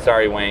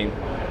sorry, Wayne.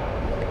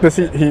 Does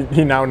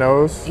he now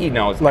knows? He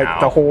knows like now.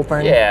 the whole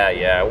thing.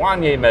 Yeah.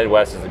 Wanye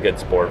Midwest is a good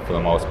sport for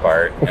the most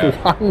part. Yeah.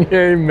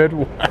 Wanye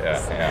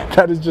Midwest. Yeah.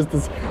 That is just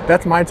this.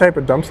 That's my type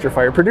of dumpster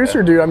fire.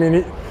 Producer dude. I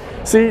mean,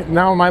 see,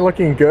 now am I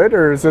looking good,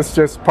 or is this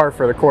just par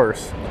for the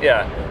course?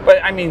 Yeah,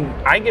 but I mean,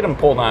 I get them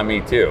pulled on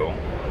me too.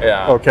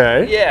 Yeah.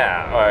 Okay.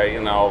 Yeah,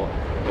 you know.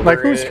 Like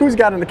who's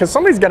got it? Because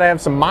somebody's got to have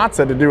some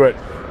matzah to do it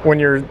when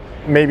you're.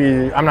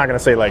 Maybe I'm not gonna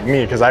say like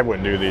me, because I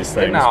wouldn't do these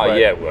things. No, but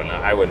yeah, well, no,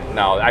 I wouldn't.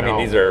 No, I mean,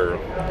 these are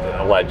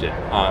alleged.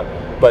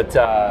 But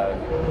I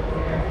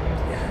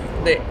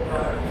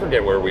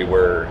forget where we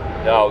were.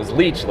 Oh, it was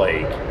Leech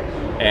Lake,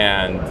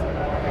 and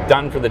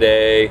done for the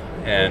day,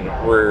 and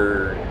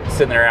we're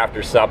sitting there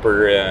after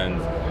supper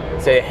and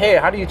say, "Hey,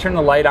 how do you turn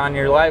the light on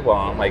your light well?"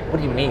 I'm like, "What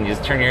do you mean? You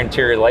just turn your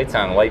interior lights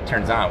on, the light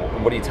turns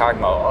on. What are you talking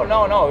about?"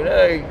 "Oh, no,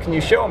 can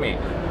you show me?"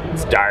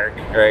 It's dark,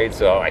 right?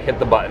 So I hit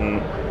the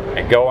button.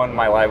 I go on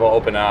my live, will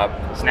open up,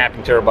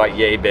 snapping turtle about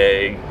yay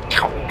big,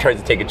 tries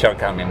to take a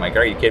chunk out of me. I'm like,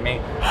 are you kidding me?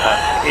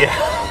 Yeah.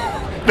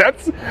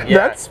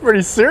 That's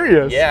pretty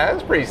serious. Yeah,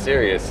 that's pretty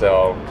serious.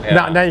 So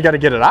yeah. Now you got to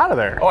get it out of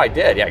there. Oh, I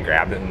did. Yeah, I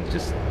grabbed it and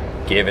just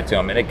gave it to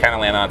him, and it kind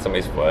of landed on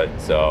somebody's foot.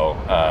 So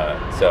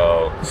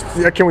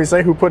Can we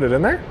say who put it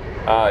in there?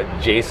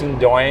 Jason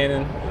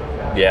Doyen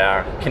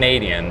Yeah,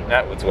 Canadian.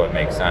 That was what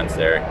makes sense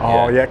there.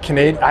 Oh yeah,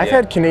 Canadian. I've Yeah.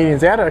 had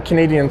Canadians. They had a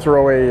Canadian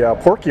throw a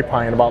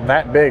porcupine about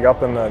that big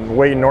up in the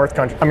way north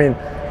country. I mean,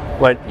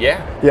 like Yeah.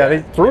 they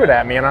threw it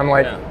at me, and I'm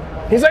like, Yeah.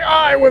 he's like,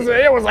 oh,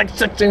 it was like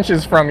 6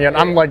 inches from you, and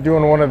I'm like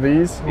doing one of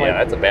these. I'm Yeah, like,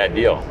 that's a bad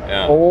deal.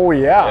 Yeah. oh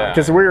yeah, Yeah.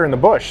 because we were in the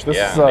bush. This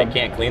Yeah, is they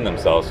can't clean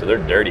themselves, so they're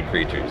dirty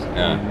creatures.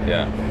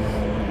 Yeah.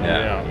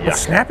 a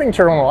snapping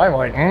turtle in the live.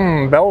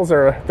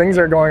 Like, things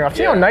are going off.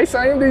 See how Yeah. nice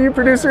I am to you,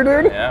 producer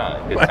dude? Yeah,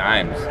 good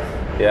times.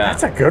 Yeah.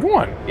 That's a good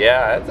one.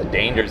 Yeah, that's a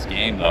dangerous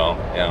game though.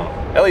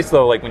 At least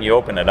though, like when you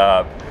open it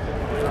up,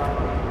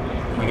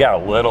 you got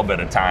a little bit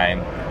of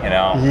time.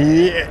 Yeah,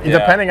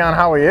 depending on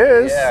how he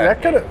is, Yeah.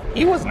 that could have.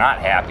 He was not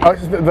happy.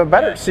 The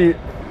better. Yeah.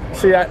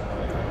 See,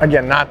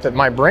 again, not that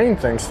my brain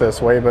thinks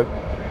this way, but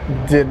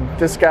did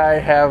this guy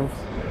have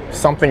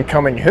something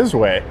coming his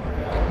way?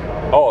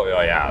 Oh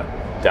yeah,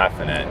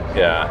 definite.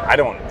 Yeah,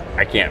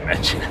 I can't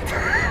mention it.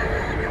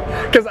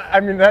 Because I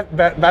mean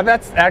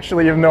that's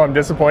actually, even though I'm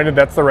disappointed,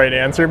 that's the right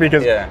answer.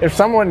 Because Yeah. if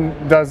someone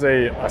does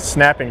a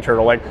snapping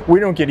turtle, like, we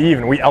don't get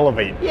even, we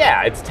elevate.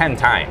 Yeah, it's 10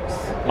 times.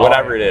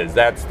 Whatever it is,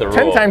 that's the rule.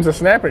 10 times a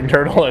snapping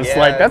turtle is Yeah.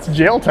 like, that's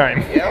jail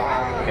time.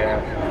 Yeah.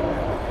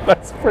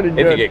 That's pretty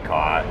good. If you get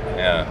caught.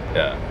 Yeah.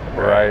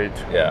 Right.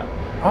 Yeah.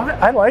 Oh,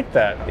 I like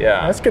that.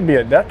 Yeah. That could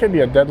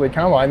be a deadly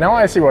combo. Now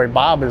I see why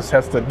Bob has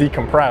to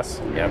decompress.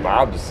 Yeah,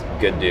 Bob's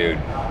a good dude,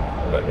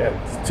 but Yeah,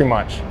 it's too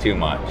much. too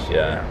much.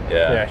 Yeah.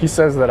 Yeah, he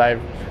says that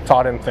I've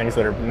taught him things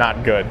that are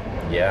not good.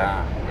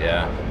 Yeah.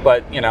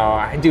 But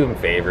I do him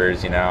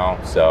favors,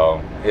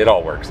 so it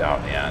all works out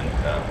in the end.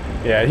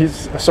 Yeah,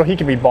 so he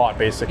can be bought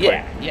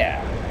basically.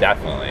 Yeah.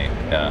 Definitely.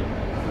 Yeah.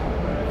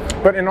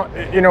 But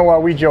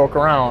while we joke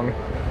around,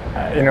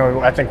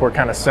 I think we're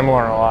kind of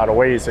similar in a lot of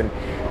ways. And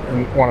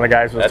one of the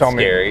guys was That's telling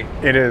scary. me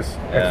it is.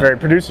 Yeah. It's very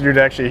producer dude.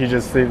 Actually,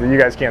 you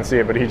guys can't see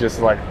it, but he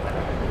just like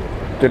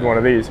did one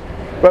of these.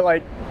 But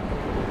like,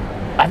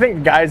 I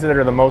think guys that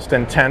are the most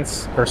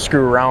intense or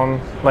screw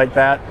around like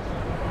that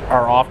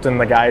are often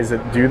the guys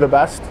that do the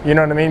best. You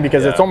know what I mean?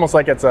 Because it's Yeah. almost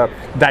like it's a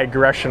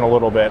digression a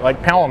little bit.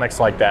 Like Palahniuk's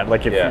like that.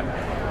 Like if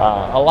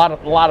a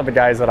lot of the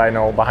guys that I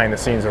know behind the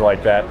scenes are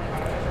like that.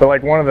 But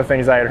like one of the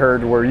things I had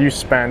heard where you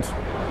spent,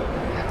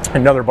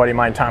 another buddy of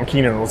mine, Tom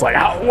Keenan, was like,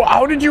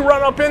 how did you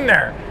run up in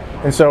there?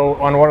 And so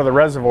on one of the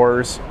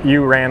reservoirs,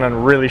 you ran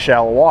on really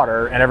shallow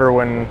water, and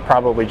everyone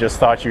probably just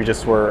thought you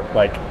just were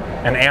like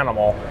an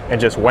animal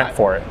and just went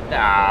for it.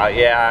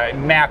 Yeah, I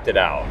mapped it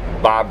out.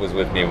 Bob was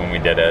with me when we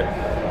did it.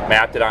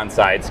 Mapped it on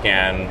side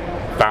scan,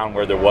 found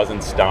where there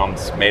wasn't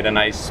stumps, made a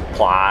nice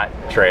plot,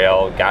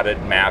 trail, got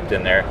it mapped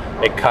in there.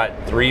 It cut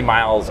 3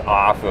 miles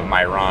off of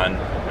my run,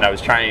 and I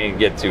was trying to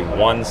get to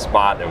one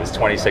spot that was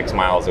 26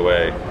 miles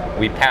away.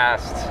 We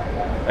passed,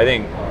 I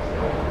think,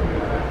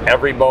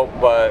 every boat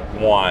but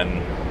one,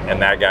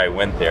 and that guy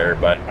went there,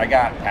 but I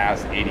got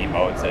past 80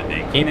 boats that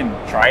day. Keenan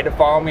tried to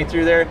follow me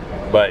through there,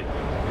 but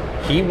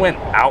he went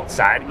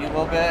outside of me a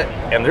little bit,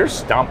 and there's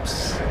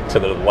stumps to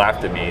the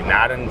left of me,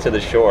 not into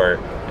the shore,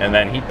 and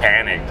then he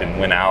panicked and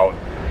went out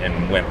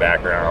and went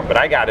back around. But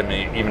I got him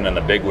even in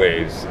the big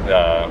waves,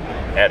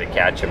 had to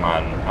catch him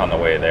on the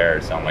way there,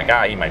 so I'm like,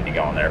 he might be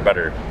going there,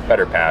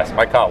 better pass.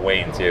 I caught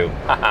Wayne too.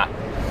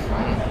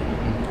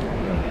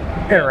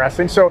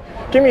 Interesting. So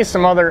give me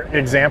some other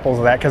examples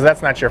of that, because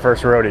that's not your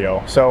first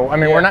rodeo. So I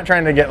mean, Yeah. we're not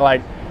trying to get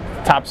like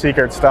top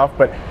secret stuff,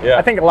 but Yeah.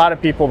 I think a lot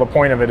of people, the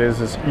point of it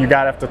is you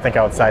gotta have to think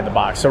outside the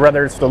box. So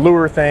whether it's the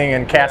lure thing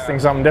and casting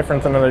something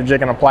different than another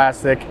jig on a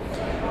plastic,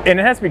 and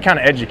it has to be kind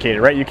of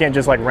educated, right? You can't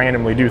just like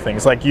randomly do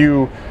things. Like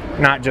you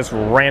not just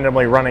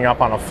randomly running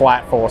up on a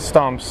flat full of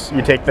stumps.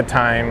 You take the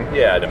time.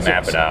 Yeah, to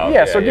map it out.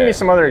 Yeah, so give me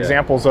some other Yeah.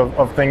 examples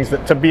of things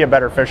that to be a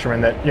better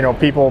fisherman that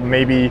people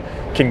maybe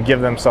can give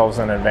themselves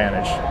an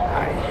advantage.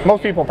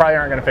 Most people probably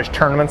aren't going to fish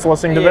tournaments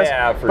listening to this,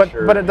 Yeah, for but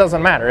sure. but it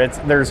doesn't matter.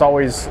 There's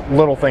always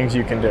little things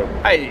you can do.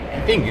 I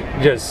think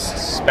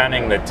just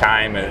spending the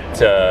time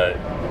to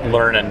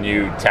learn a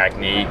new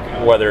technique,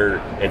 whether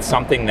it's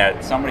something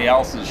that somebody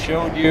else has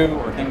showed you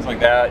or things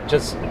like that,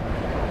 just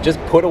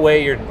put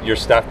away your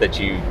stuff that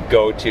you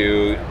go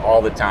to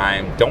all the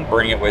time. Don't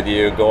bring it with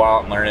you. Go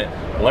out and learn it.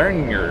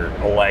 Learn your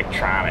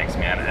electronics,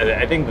 man.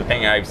 I think the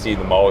thing I see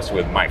the most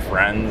with my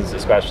friends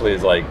especially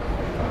is like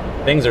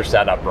things are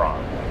set up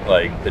wrong.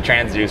 Like the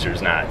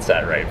transducer's not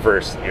set right.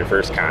 Your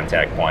first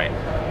contact point.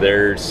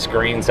 Their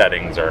screen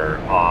settings are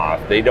off.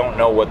 They don't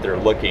know what they're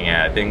looking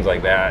at. Things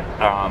like that.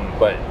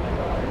 But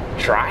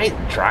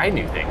try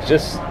new things.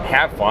 Just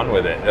have fun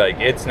with it. Like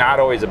it's not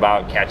always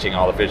about catching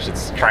all the fish.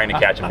 It's trying to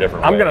catch them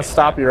different I'm ways. going to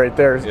stop you right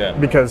there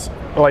because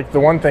like the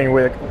one thing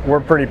we're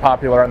pretty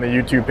popular on the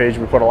YouTube page.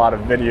 We put a lot of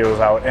videos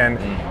out, and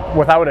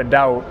without a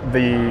doubt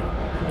the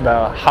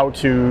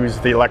how-tos,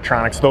 the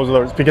electronics,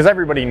 those because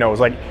everybody knows.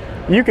 Like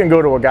you can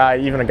go to a guy,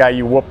 even a guy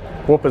you whoop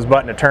whoop his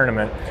butt in a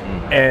tournament,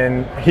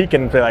 and he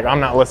can be like, I'm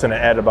not listening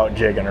to Ed about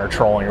jigging or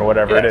trolling or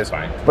whatever it Yeah, is.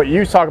 fine. But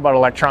you talk about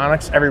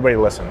electronics, everybody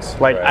listens.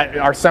 Like Right.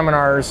 our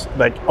seminars,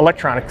 like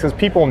electronics, because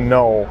people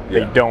know they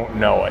Yeah. don't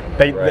know it.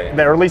 They, Right.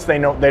 or at least they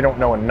don't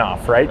know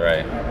enough, right?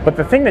 Right. But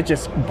the thing that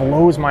just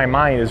blows my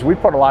mind is we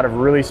put a lot of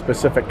really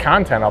specific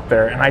content up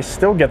there, and I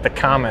still get the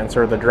comments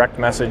or the direct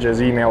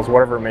messages, emails,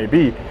 whatever it may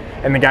be,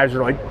 and the guys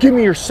are like, give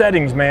me your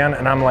settings, man.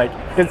 And I'm like,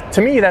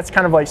 to me, that's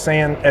kind of like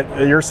saying at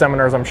your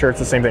seminars, I'm sure it's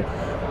the same thing.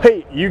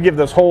 Hey, you give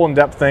this whole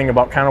in-depth thing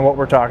about kind of what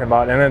we're talking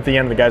about, and then at the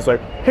end, the guy's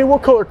like, hey,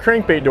 what color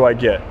crankbait do I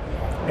get?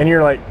 And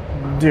you're like,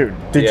 dude,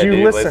 did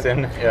you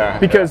listen? Yeah.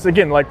 Because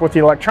again, like with the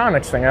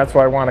electronics thing, that's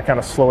why I want to kind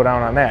of slow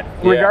down on that.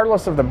 Yeah.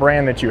 Regardless of the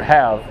brand that you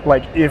have,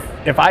 like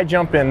if I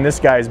jump in this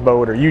guy's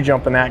boat or you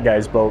jump in that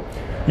guy's boat,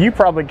 you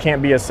probably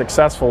can't be as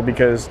successful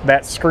because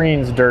that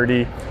screen's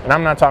dirty, and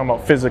I'm not talking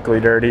about physically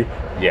dirty.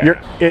 Yeah.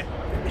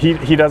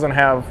 He doesn't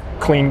have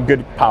clean,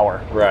 good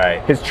power.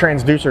 Right. His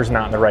transducer's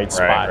not in the right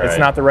spot. Right. It's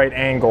not the right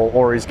angle,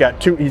 or he's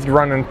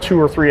running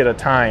 2 or 3 at a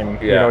time,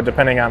 you Yeah. know,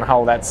 depending on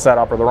how that's set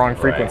up or the wrong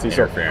frequency. Right.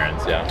 So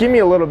Interference, yeah. give me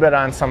a little bit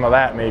on some of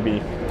that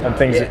maybe, and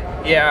things that,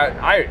 Yeah,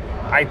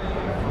 I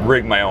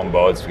rig my own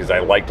boats because I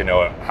like to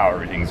know how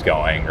everything's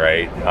going,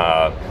 right?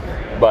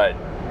 But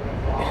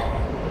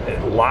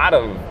a lot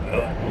of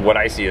what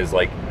I see is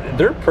like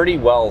they're pretty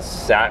well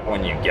set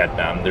when you get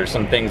them. There's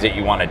some things that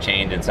you want to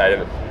change inside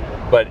of it,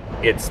 but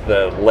it's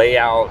the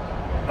layout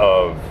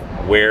of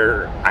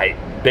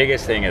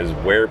biggest thing is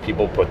where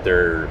people put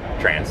their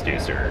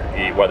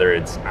transducer, whether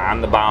it's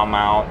on the bow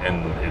mount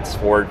and it's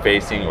forward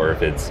facing, or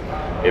if it's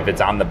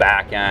on the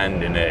back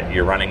end and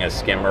you're running a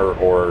skimmer,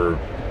 or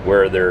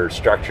where their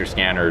structure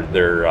scan or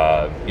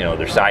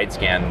their side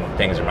scan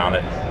things around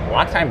it. A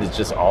lot of times it's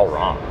just all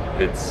wrong.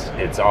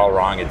 It's all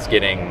wrong. It's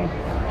getting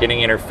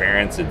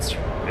interference.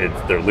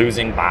 They're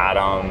losing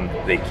bottom.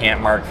 They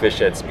can't mark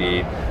fish at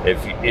speed.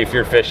 If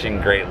you're fishing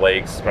Great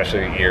Lakes,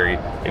 especially in Erie,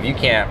 if you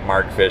can't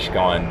mark fish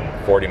going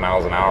 40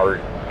 miles an hour,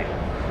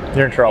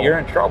 you're in trouble. You're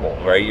in trouble,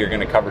 right? You're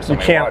going to cover so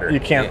much water. You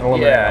can't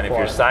eliminate Yeah, and if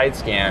water. your side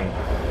scan,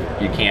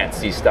 you can't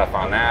see stuff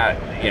on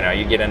that. You know,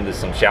 you get into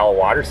some shallow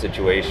water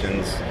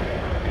situations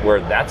where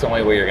that's the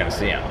only way you're going to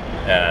see them.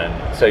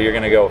 And so you're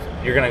going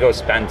to go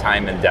spend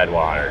time in dead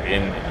water.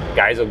 And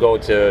guys will go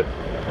to,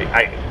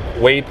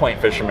 waypoint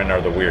fishermen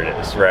are the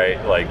weirdest,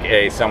 right? Like,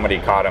 hey, somebody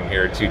caught them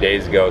here 2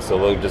 days ago, so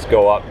they'll just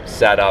go up,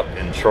 set up,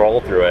 and troll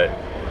through it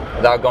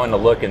without going to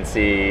look and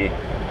see,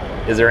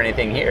 is there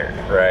anything here,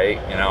 right?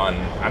 You know, and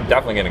I'm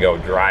definitely going to go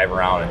drive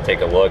around and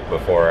take a look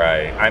before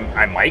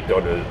I might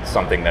go to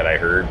something that I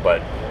heard,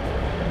 but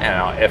you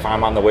know, if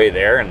I'm on the way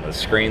there and the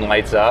screen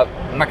lights up,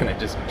 I'm not going to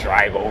just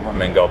drive over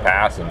them and go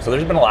past them. So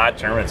there's been a lot of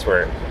tournaments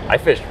where I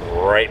fished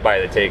right by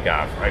the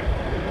takeoff.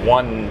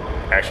 One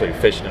actually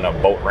fished in a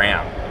boat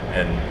ramp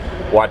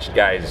and watched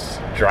guys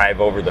drive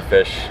over the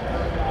fish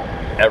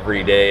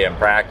every day in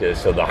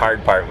practice. So the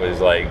hard part was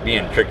like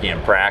being tricky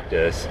in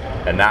practice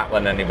and not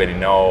letting anybody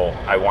know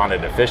I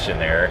wanted to fish in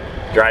there,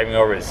 driving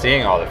over and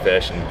seeing all the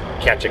fish and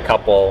catch a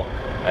couple,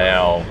 you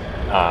know.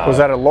 Was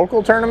that a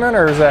local tournament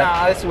or is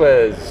that? No, this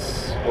was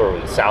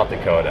South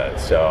Dakota.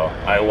 So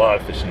I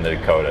love fishing the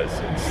Dakotas.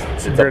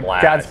 It's a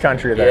blast. God's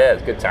country there. Yeah,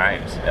 it's good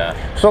times.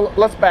 Yeah. So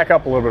let's back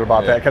up a little bit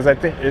about that, Yeah. because I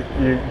think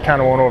you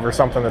kind of went over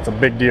something that's a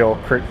big deal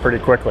pretty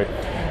quickly.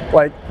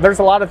 Like, there's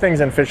a lot of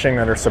things in fishing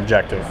that are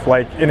subjective.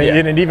 Like, and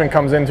it even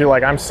comes into,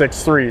 like, I'm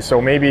 6'3",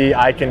 so maybe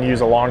I can use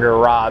a longer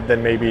rod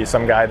than maybe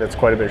some guy that's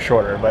quite a bit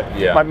shorter. But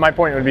Yeah. my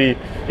point would be,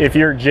 if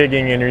you're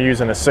jigging and you're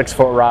using a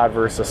 6-foot rod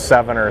versus a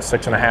 7 or a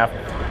 6.5,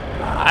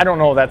 I don't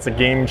know if that's a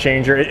game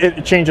changer.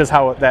 It changes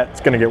how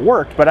that's going to get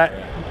worked,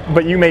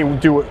 but you may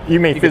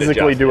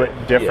physically adjust do it.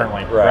 it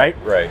differently, Yeah, right,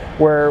 right.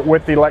 Where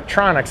with the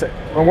electronics,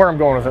 where I'm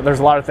going with it, there's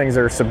a lot of things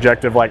that are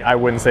subjective. Like, I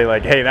wouldn't say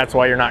like, hey, that's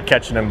why you're not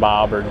catching them,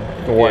 Bob, or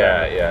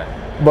whatever.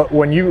 Yeah. But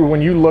when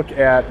you look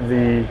at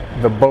the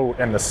boat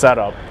and the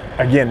setup,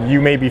 again,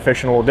 you may be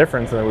fishing a little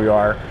different than we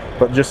are,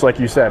 but just like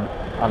you said,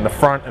 on the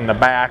front and the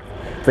back,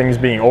 things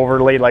being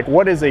overlaid, like,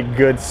 what is a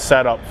good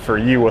setup for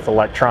you with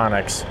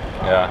electronics?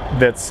 Yeah.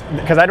 That's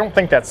because I don't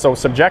think that's so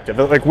subjective.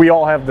 Like, we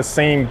all have the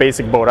same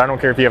basic boat. I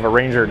don't care if you have a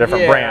Ranger or a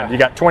different Yeah. brand. You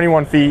got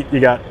 21 feet, you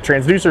got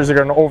transducers that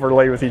are going to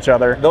overlay with each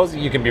other. Those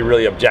you can be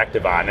really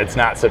objective on. It's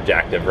not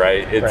subjective,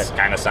 right? It's Right.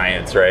 kind of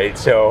science, right?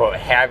 So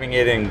having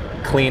it in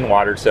clean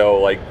water, so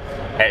like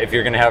if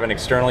you're going to have an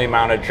externally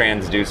mounted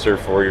transducer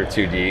for your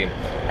 2D,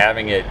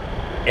 having it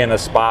in a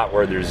spot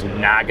where there's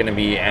not going to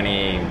be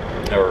any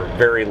or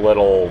very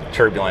little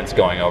turbulence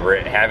going over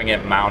it, having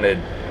it mounted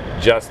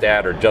just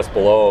at or just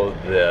below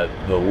the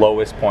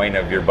lowest point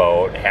of your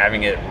boat,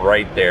 having it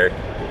right there,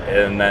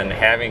 and then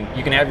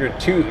you can have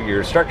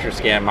your structure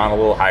scan mount a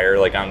little higher,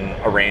 like on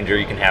a Ranger,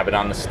 you can have it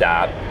on the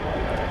stop,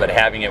 but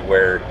having it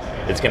where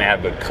it's going to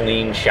have a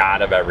clean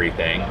shot of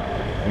everything.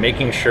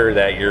 making sure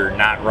that you're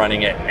not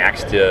running it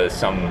next to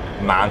some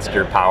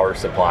monster power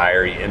supply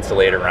or you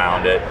insulate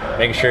around it,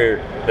 making sure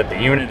that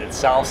the unit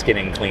itself's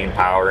getting clean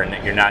power and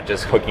that you're not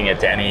just hooking it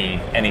to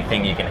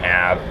anything you can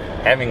have,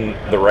 having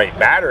the right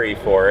battery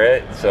for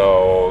it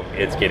so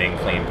it's getting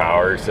clean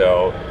power.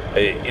 So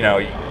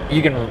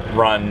you can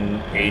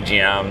run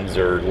AGMs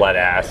or lead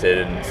acid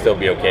and still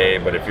be okay,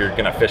 but if you're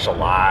gonna fish a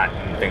lot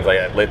and things like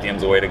that,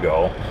 lithium's the way to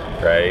go,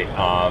 right?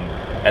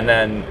 And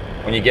then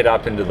when you get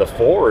up into the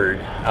forward,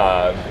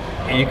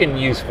 you can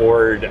use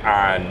forward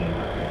on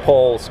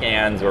pole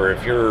scans, or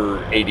if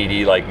you're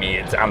ADD like me,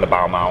 it's on the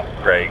bow mount,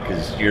 right?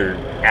 Because you're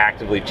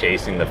actively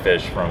chasing the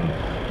fish from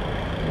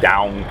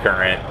down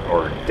current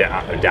or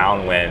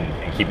downwind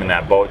and keeping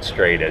that boat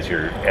straight as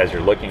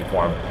you're looking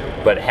for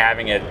them. But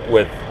having it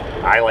with,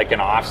 I like an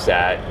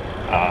offset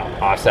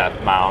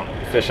mount.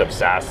 Fish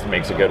Obsessed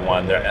makes a good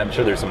one. I'm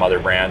sure there's some other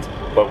brands,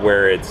 but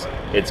where it's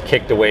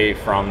kicked away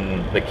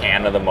from the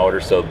can of the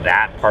motor, so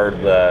that part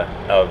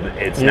of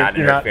it's not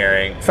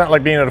interfering. It's not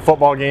like being at a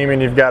football game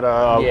and you've got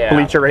a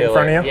bleacher right in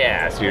front of you.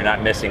 Yeah, so you're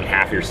not missing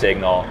half your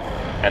signal,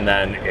 and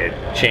then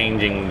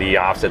changing the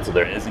offset so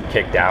that it isn't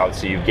kicked out,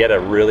 so you get a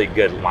really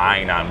good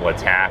line on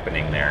what's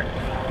happening there,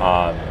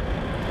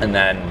 and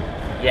then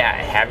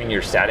having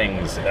your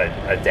settings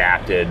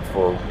adapted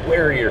for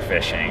where you're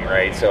fishing,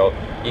 right? So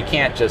you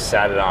can't just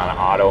set it on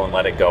auto and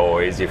let it go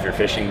always. If you're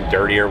fishing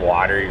dirtier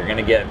water, you're going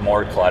to get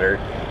more clutter.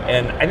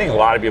 And I think a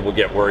lot of people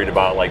get worried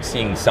about like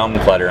seeing some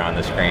clutter on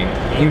the screen.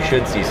 You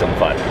should see some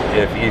clutter.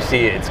 If you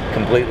see it's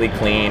completely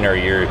clean or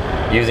you're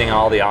using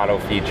all the auto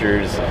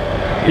features,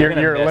 you're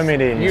going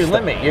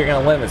to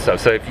limit stuff.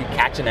 So if you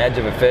catch an edge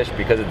of a fish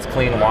because it's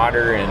clean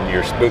water and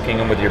you're spooking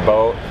them with your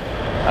boat,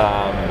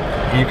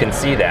 you can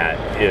see that,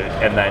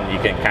 and then you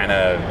can kind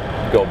of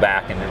go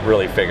back and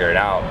really figure it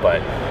out.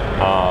 But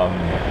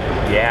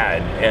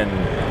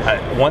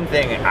one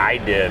thing I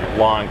did a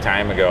long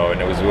time ago,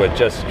 and it was with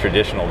just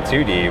traditional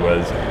 2D,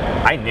 was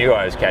I knew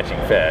I was catching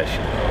fish,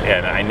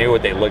 and I knew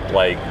what they looked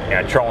like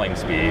at trolling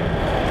speed.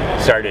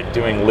 Started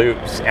doing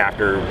loops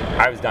after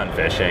I was done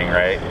fishing,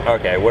 right?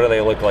 Okay, what do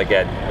they look like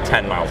at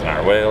 10 miles an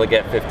hour? What do they look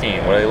at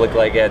 15? What do they look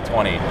like at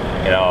 20?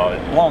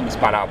 Blowing the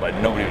spot out, but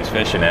nobody was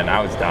fishing it, and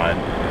I was done.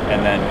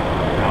 And then,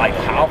 like,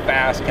 how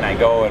fast can I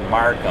go and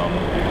mark them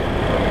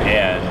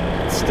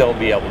and still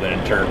be able to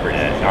interpret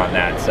it on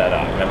that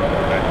setup?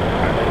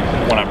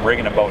 And when I'm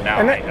rigging a boat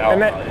now,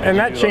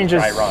 that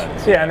changes.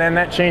 Yeah, and then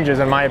that changes,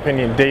 in my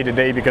opinion, day to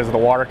day because of the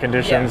water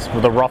conditions,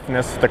 the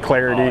roughness, the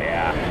clarity.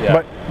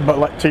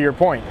 But to your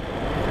point,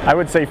 I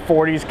would say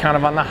 40 is kind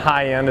of on the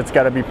high end. It's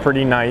got to be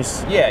pretty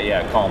nice.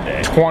 Calm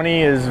day.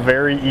 20 is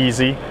very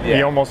easy.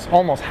 You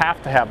almost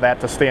have to have that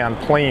to stay on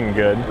plane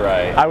good.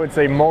 Right. I would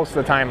say most of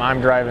the time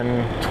I'm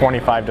driving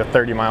 25 to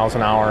 30 miles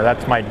an hour.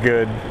 That's my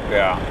good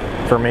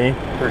for me.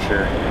 For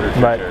sure.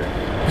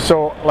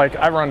 So like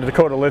I run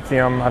Dakota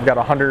Lithium. I've got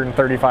a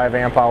 135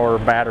 amp hour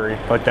battery.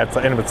 Like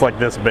and it's like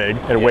this big.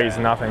 It weighs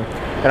nothing.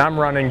 And I'm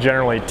running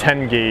generally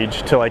 10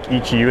 gauge to like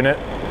each unit.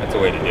 That's a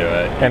way to do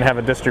it. And have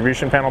a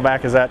distribution panel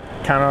back. Is that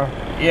kind of?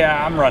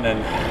 Yeah, I'm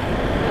running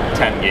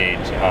 10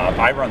 gauge.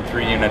 I run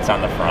 3 units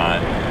on the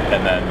front,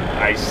 and then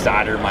I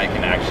solder my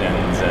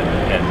connections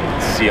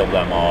and seal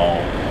them all.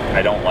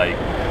 I don't like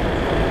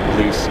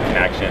loose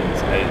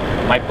connections.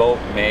 My boat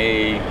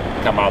may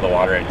come out of the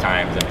water at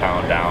times and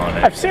pound down.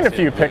 I've seen a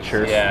few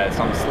pictures. Yeah,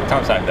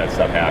 sometimes that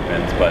stuff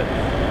happens, but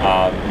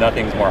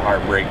nothing's more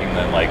heartbreaking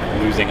than like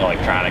losing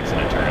electronics in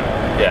a tournament.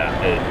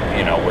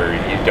 Where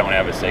you don't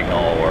have a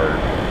signal or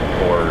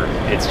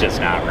it's just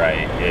not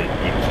right.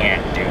 You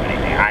can't do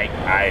anything.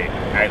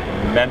 I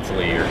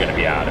mentally you're going to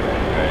be out of it.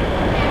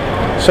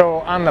 Right? So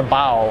on the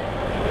bow,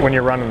 when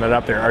you're running it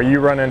up there, are you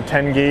running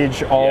 10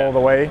 gauge all the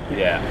way?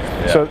 Yeah.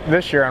 So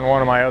this year on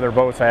one of my other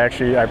boats,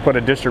 I put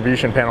a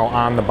distribution panel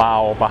on the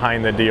bow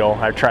behind the deal.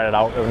 I tried it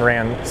out and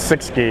ran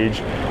 6 gauge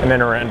and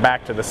then ran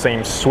back to the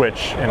same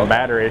switch and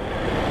battery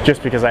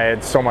just because I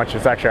had so much.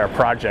 It's actually our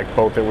project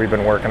boat that we've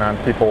been working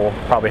on. People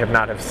probably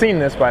have seen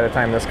this by the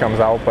time this comes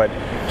out, but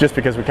just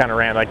because we kind of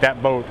ran, like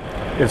that boat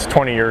is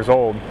 20 years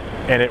old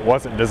and it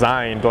wasn't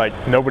designed, like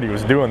nobody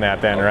was doing that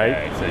then,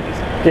 right? So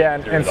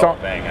and so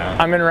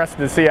I'm interested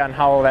to see on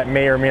how that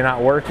may or may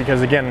not work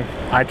because again,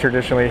 I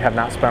traditionally have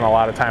not spent a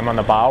lot of time on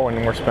the bow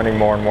and we're spending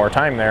more and more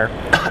time there,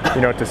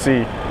 to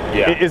see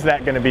is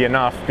that going to be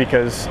enough,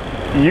 because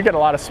you get a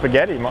lot of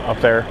spaghetti up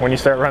there when you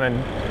start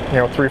running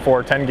 3,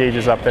 4, 10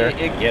 gauges up there.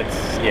 It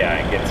gets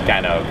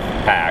kind of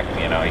packed.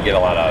 You get a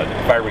lot of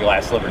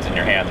fiberglass slivers in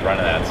your hands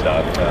running that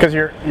stuff. Because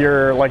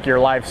you're like your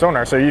live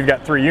sonar, so you've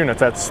got 3 units.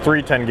 That's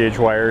 3 10 gauge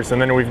wires, and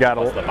then we've got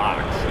the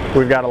box.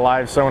 We've got a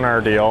live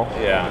sonar deal.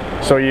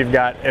 Yeah. So you've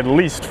got at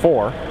least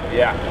 4.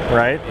 Yeah.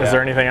 Right? Yeah. Is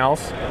there anything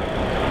else?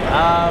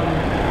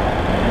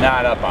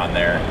 Not up on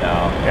there.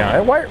 No. Yeah.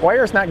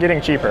 Wire's not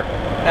getting cheaper.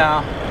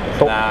 No.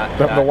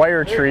 The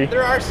wire tree.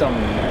 There are some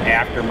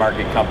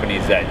aftermarket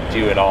companies that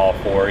do it all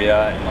for you,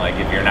 and like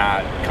if you're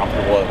not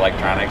comfortable with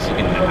electronics, you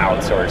can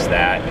outsource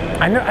that.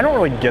 I don't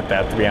really get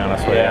that, to be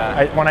honest with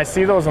you. When I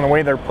see those and the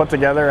way they're put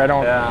together, I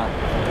don't. Yeah.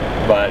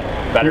 But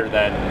better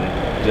than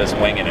just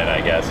winging it,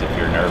 I guess, if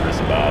you're nervous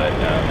about it.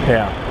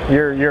 Yeah,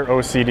 your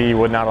OCD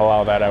would not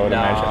allow that, I would No.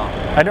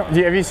 imagine. I don't.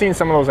 Have you seen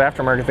some of those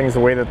aftermarket things? The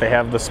way that they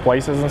have the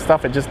splices and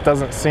stuff, it just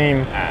doesn't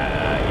seem.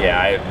 Yeah,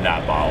 I have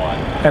not bought one.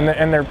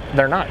 And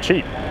they're not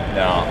cheap.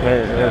 No.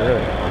 They're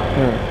really.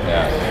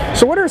 Yeah.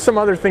 So what are some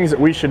other things that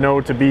we should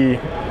know to be,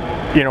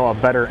 a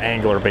better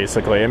angler,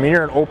 basically? I mean,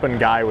 you're an open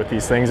guy with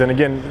these things, and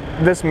again,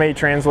 this may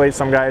translate.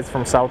 Some guys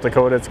from South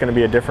Dakota, it's going to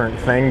be a different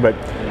thing, but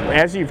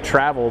as you've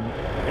traveled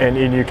and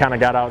you kind of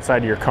got outside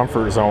of your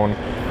comfort zone,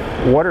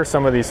 what are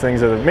some of these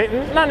things that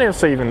have not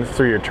necessarily even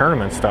through your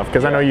tournament stuff,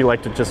 because I know you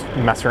like to just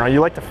mess around. You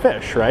like to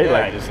fish, right?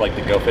 Yeah, I just like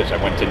to go fish. I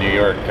went to New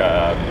York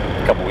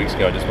a couple weeks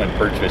ago. I just went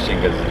perch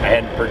fishing because I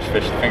hadn't perch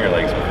fished Finger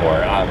Lakes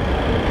before.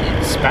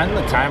 Spend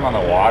the time on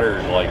the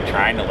water, like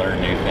trying to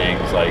learn new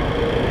things. Like,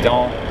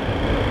 don't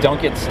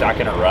get stuck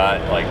in a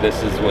rut. Like,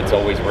 this is what's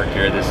always worked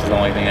here. This is the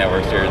only thing that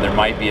works here. There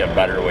might be a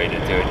better way to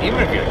do it. Even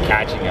if you're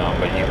catching them,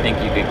 but you think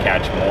you could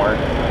catch more,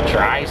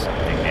 try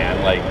something,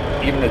 man. Like,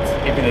 even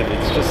if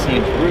it just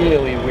seems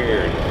really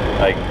weird,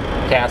 like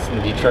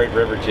casting Detroit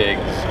River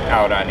jigs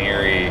out on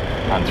Erie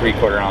on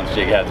 3/4 ounce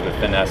jig heads with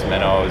finesse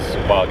minnows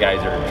while guys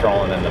are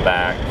trolling in the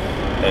back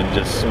and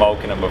just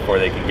smoking them before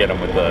they can get them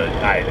with the.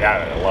 I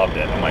loved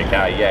it. I'm like,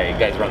 yeah, you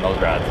guys run those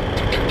rods,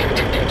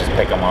 just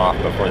pick them off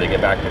before they get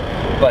back there.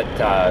 But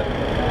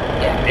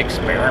yeah,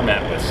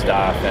 experiment with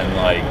stuff and,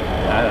 like,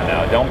 I don't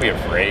know, don't be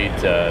afraid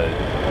to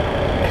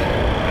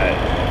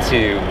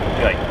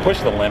like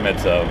push the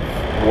limits of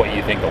what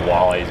you think a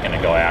walleye is going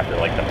to go after.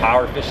 Like, the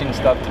power fishing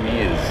stuff to me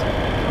is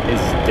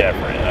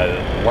different.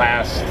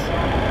 Last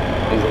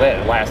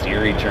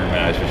Erie tournament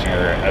I was fishing,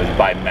 I was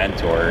by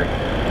Mentor,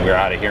 and we were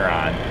out of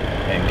Huron,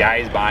 and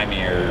guys by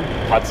me are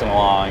putzing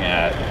along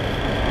at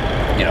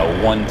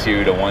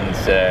 1.2 to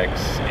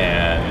 1.6,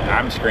 and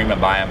I'm screaming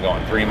by them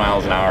going 3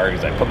 miles an hour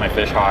because I put my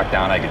fish hawk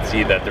down. I could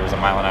see that there was a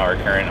mile-an-hour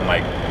current. I'm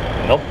like,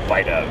 they'll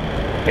bite a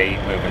bait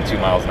moving 2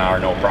 miles an hour,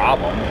 no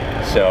problem.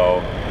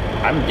 So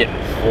I'm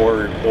getting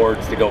 4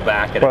 boards to go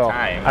back at a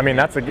time. I mean,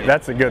 that's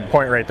a good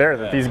point right there.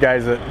 That these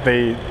guys,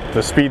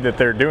 the speed that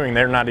they're doing,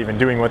 they're not even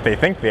doing what they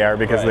think they are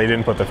because they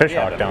didn't put the fish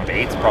hawk down. The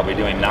bait's probably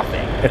doing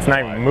nothing. It's not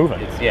even moving.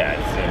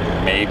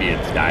 Maybe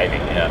it's diving.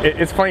 Yeah.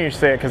 It's funny you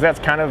say it, because that's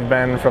kind of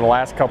been, for the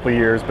last couple of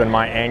years, been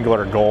my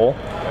angler goal.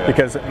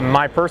 Because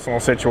my personal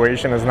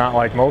situation is not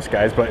like most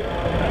guys, but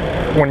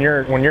when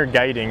you're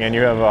guiding and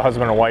you have a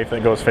husband and wife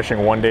that goes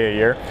fishing 1 day a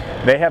year,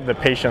 they have the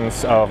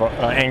patience of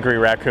an angry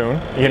raccoon,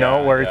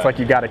 where it's like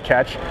you got to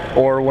catch.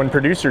 Or when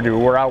producer do,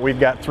 we're out,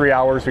 we've got 3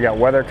 hours, we got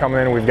weather coming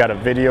in, we've got a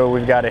video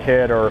we've got to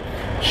hit, or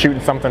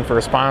shooting something for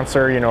a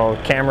sponsor,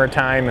 camera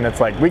time, and it's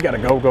like we got to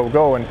go.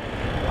 And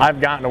I've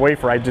gotten away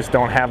from, I just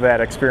don't have that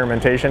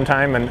experimentation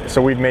time, and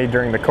so we've made,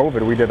 during the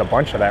COVID, we did a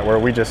bunch of that where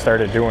we just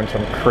started doing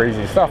some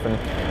crazy stuff. And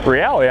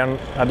reality,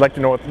 I'd like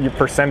to know what your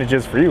percentage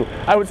is for you.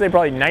 I would say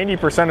probably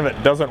 90% of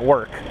it doesn't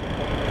work.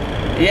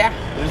 Yeah.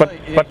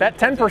 But that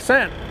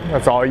 10%,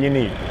 that's all you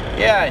need.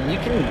 Yeah, and you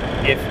can,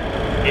 if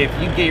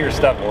you get your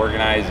stuff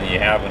organized and you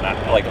have a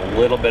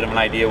little bit of an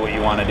idea what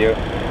you want to do.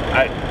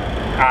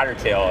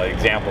 Ottertail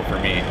example for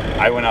me.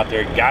 I went out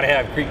there, gotta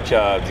have creek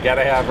chubs,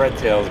 gotta have red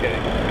tails.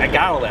 I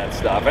got all that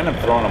stuff. I ended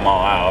up throwing them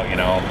all out.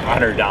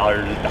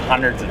 $100,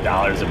 hundreds of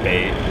dollars a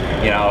bait.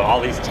 All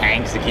these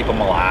tanks to keep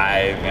them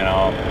alive.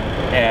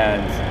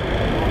 And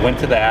went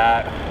to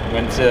that.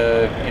 Went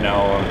to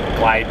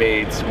glide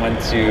baits.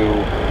 Went to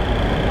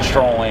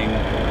trolling.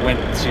 Went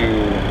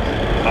to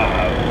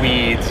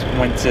weeds.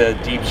 Went to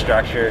deep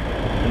structure.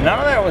 None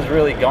of that was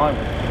really going.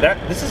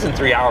 This isn't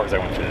 3 hours I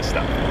went through this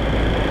stuff.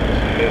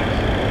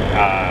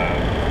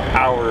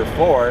 Hour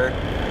 4,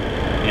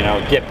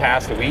 get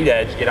past the weed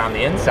edge, get on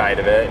the inside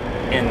of it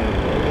in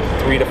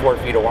 3 to 4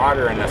 feet of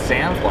water in a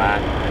sand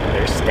flat.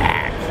 They're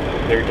stacked.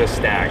 They're just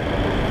stacked.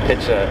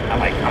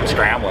 I'm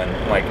scrambling.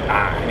 I'm like,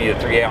 I need a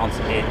 3 ounce,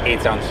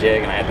 8 ounce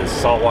jig, and I had this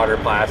saltwater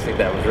plastic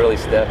that was really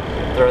stiff.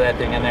 Throw that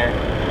thing in there,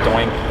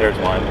 doink, there's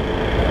one.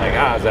 I'm like,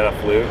 is that a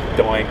fluke?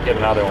 Doink, get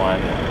another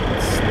one.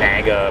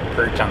 Snag a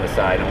perch on the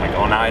side. I'm like,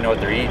 now I know what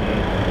they're eating.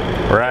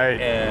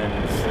 Right. And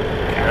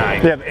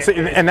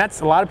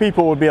that's, a lot of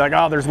people would be like,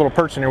 there's a little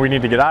perch in here, we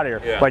need to get out of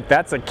here. Yeah. Like,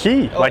 that's a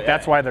key.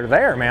 That's why they're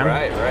there, man.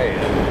 Right.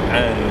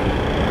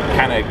 And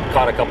kind of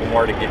caught a couple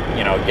more to get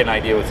an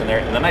idea what's in there.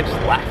 And then I just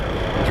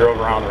left,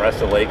 drove around the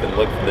rest of the lake and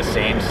looked for the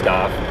same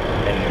stuff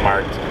and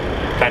marked,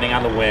 depending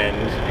on the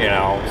wind,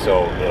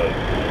 so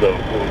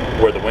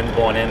where the wind's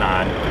blowing in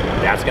on,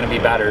 that's going to be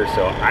better.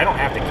 So I don't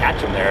have to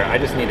catch them there. I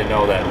just need to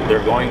know that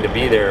they're going to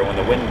be there when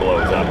the wind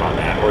blows up on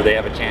that, or they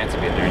have a chance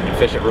of being there. And you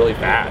fish it really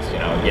fast,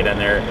 get in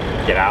there,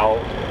 get out,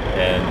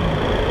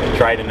 and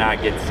try to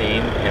not get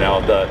seen.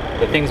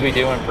 The things we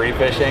do in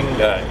pre-fishing,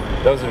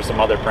 those are some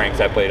other pranks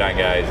I played on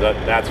guys.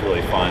 That's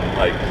really fun.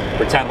 Like,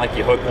 pretend like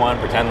you hook one,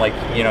 pretend like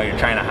you're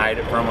trying to hide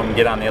it from them,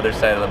 get on the other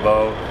side of the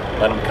boat,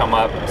 let them come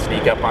up,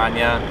 sneak up on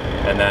you,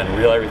 and then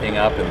reel everything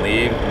up and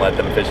leave, and let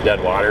them fish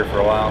dead water for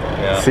a while.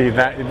 Yeah. See,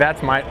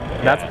 that's my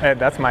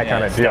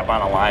kind of deal. Step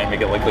on a line,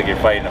 make it look like you're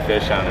fighting a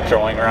fish on a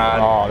trolling rod.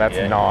 Oh, that's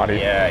naughty.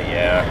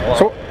 Yeah.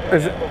 Well,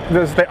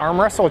 Does the arm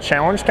wrestle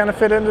challenge kind of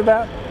fit into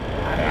that?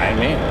 I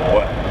mean,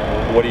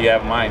 what do you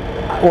have in mind?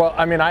 Well,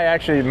 I mean,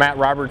 Matt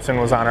Robertson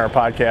was on our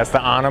podcast, the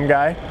Onum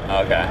guy.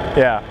 Okay.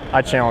 Yeah,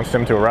 I challenged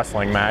him to a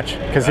wrestling match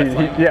because he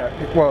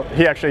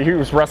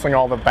was wrestling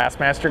all the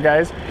Bassmaster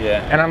guys.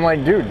 Yeah. And I'm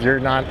like, dude, you're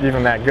not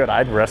even that good.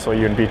 I'd wrestle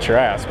you and beat your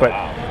ass. But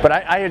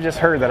I had just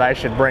heard that I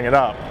should bring it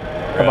up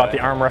about the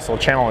arm wrestle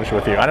challenge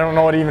with you. I don't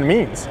know what it even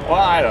means. Well,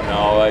 I don't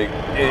know. Like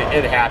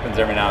it happens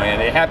every now and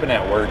then. It happened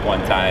at work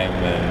one time,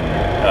 and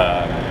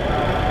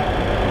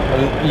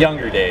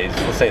younger days,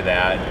 let's say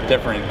that.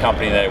 Different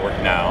company that I work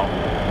now.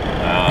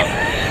 I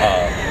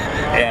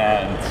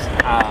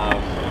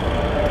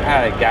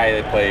had a guy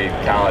that played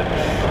college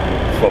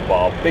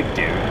football, big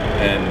dude,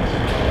 and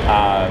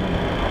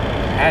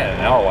I don't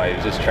know, I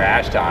was just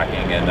trash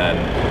talking, and then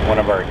one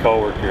of our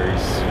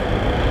coworkers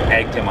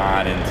egged him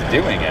on into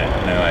doing it,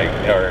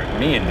 or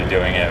me into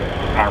doing it,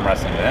 arm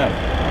wrestling with him.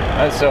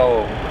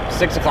 So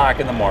 6 o'clock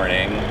in the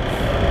morning,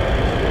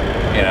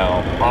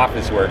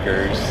 office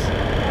workers,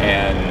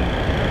 and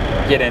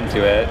get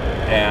into it,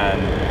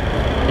 and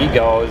he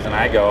goes and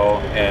I go,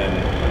 and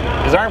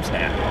his arm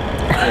snapped.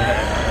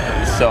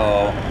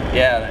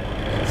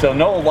 So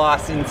no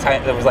loss in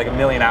time. There was like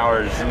 1,000,000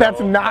 hours.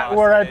 That's not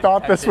where I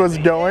thought this was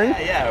going.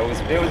 Yeah, it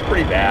was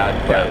pretty bad,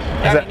 but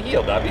I mean, he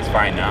healed up. He's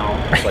fine now.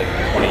 It's like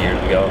 20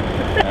 years ago.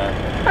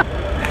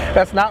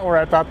 That's not where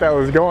I thought that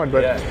was going,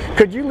 but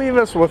could you leave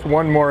us with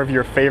one more of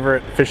your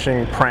favorite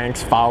fishing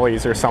pranks,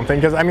 follies, or something?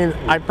 Because I mean,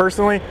 I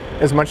personally,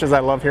 as much as I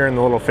love hearing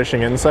the little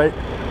fishing insight,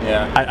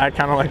 I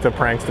kind of like the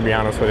pranks, to be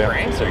honest with you.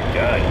 Pranks are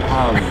good.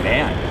 Oh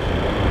man,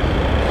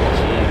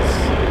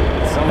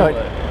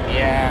 jeez.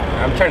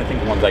 I'm trying to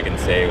think of ones I can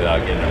say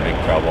without getting in big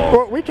trouble.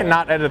 Well, we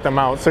cannot edit them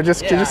out, so just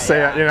say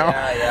it,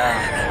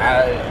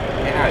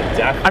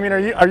 Definitely. I mean,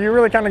 are you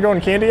really kind of going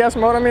candy ass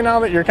mode on me now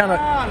that you're kind of?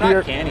 No,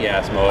 not candy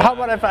ass mode. How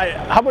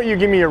about you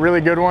give me a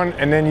really good one,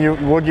 and then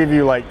we'll give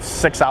you like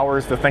 6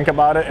 hours to think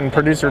about it, and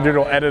producer dude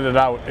will edit it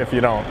out if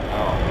you don't.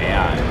 Oh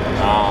man.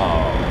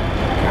 Oh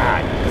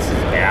God, this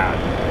is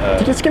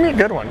bad. Just give me a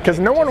good one, because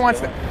no one wants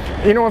to.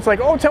 It's like,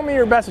 oh, tell me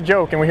your best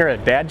joke, and we hear a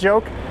dad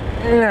joke.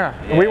 Yeah,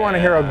 we want to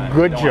hear a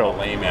good joke.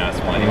 Want a lame ass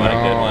one. You want a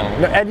good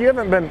one. No, Ed,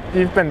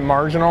 you've been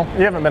marginal.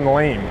 You haven't been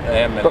lame. I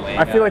haven't been lame.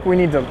 I feel like we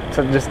need to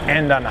just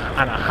end on a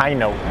high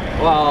note.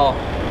 Well,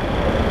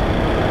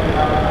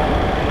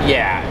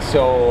 yeah.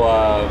 So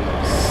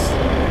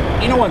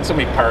when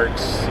somebody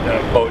parks a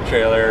boat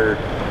trailer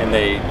and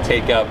they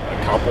take up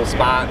a couple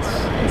spots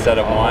instead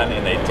of one,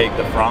 and they take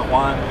the front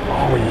one.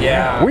 Oh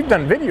yeah. We've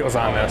done videos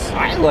on this.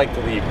 I like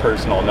to leave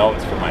personal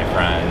notes for my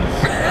friends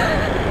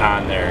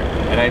on there,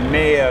 and I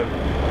may have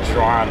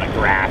drawn a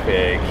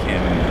graphic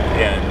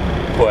and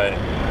put,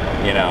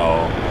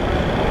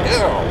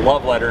 a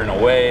love letter in a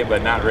way,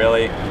 but not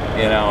really,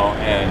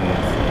 and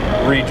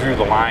redrew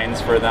the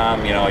lines for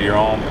them, your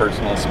own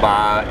personal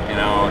spot,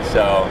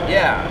 so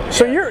yeah.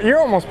 So you're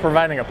almost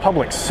providing a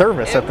public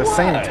service at the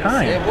same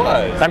time. It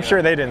was. I'm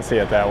sure they didn't see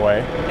it that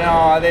way.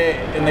 No, they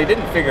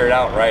didn't figure it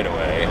out right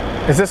away.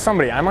 Is this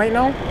somebody I might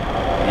know?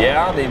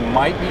 Yeah, they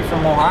might be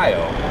from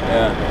Ohio.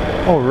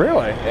 Yeah. Oh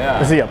really? Yeah.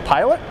 Is he a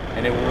pilot?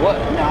 And it was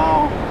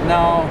no,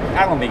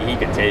 I don't think he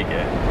could take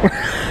it.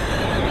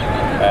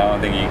 I don't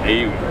think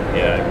he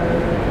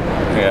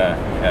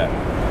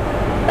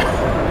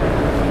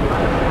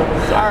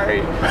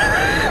Sorry.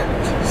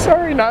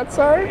 Sorry, not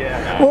sorry.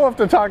 Yeah, no. We'll have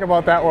to talk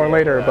about that one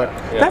later, but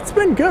that's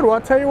been good. Well,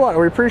 I'll tell you what,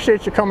 we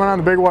appreciate you coming on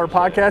the Big Water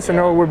Podcast. I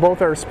know we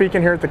both are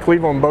speaking here at the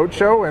Cleveland Boat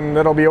Show, and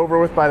that'll be over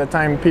with by the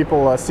time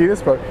people see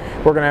this, but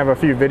we're going to have a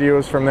few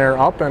videos from there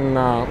up, and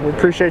we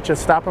appreciate you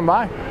stopping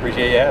by.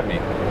 Appreciate you having me.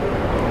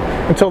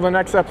 Until the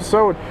next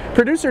episode,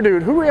 producer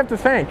dude, who do we have to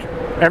thank?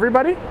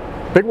 Everybody?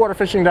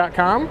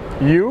 BigWaterFishing.com,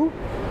 you,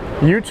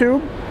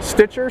 YouTube,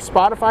 Stitcher,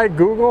 Spotify,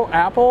 Google,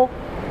 Apple.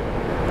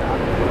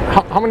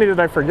 How many did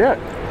I forget?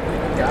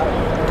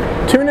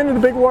 Tune into the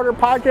Big Water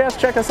Podcast.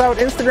 Check us out,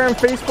 Instagram,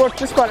 Facebook,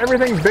 just about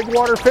everything Big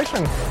Water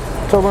Fishing.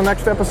 Until the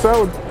next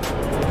episode.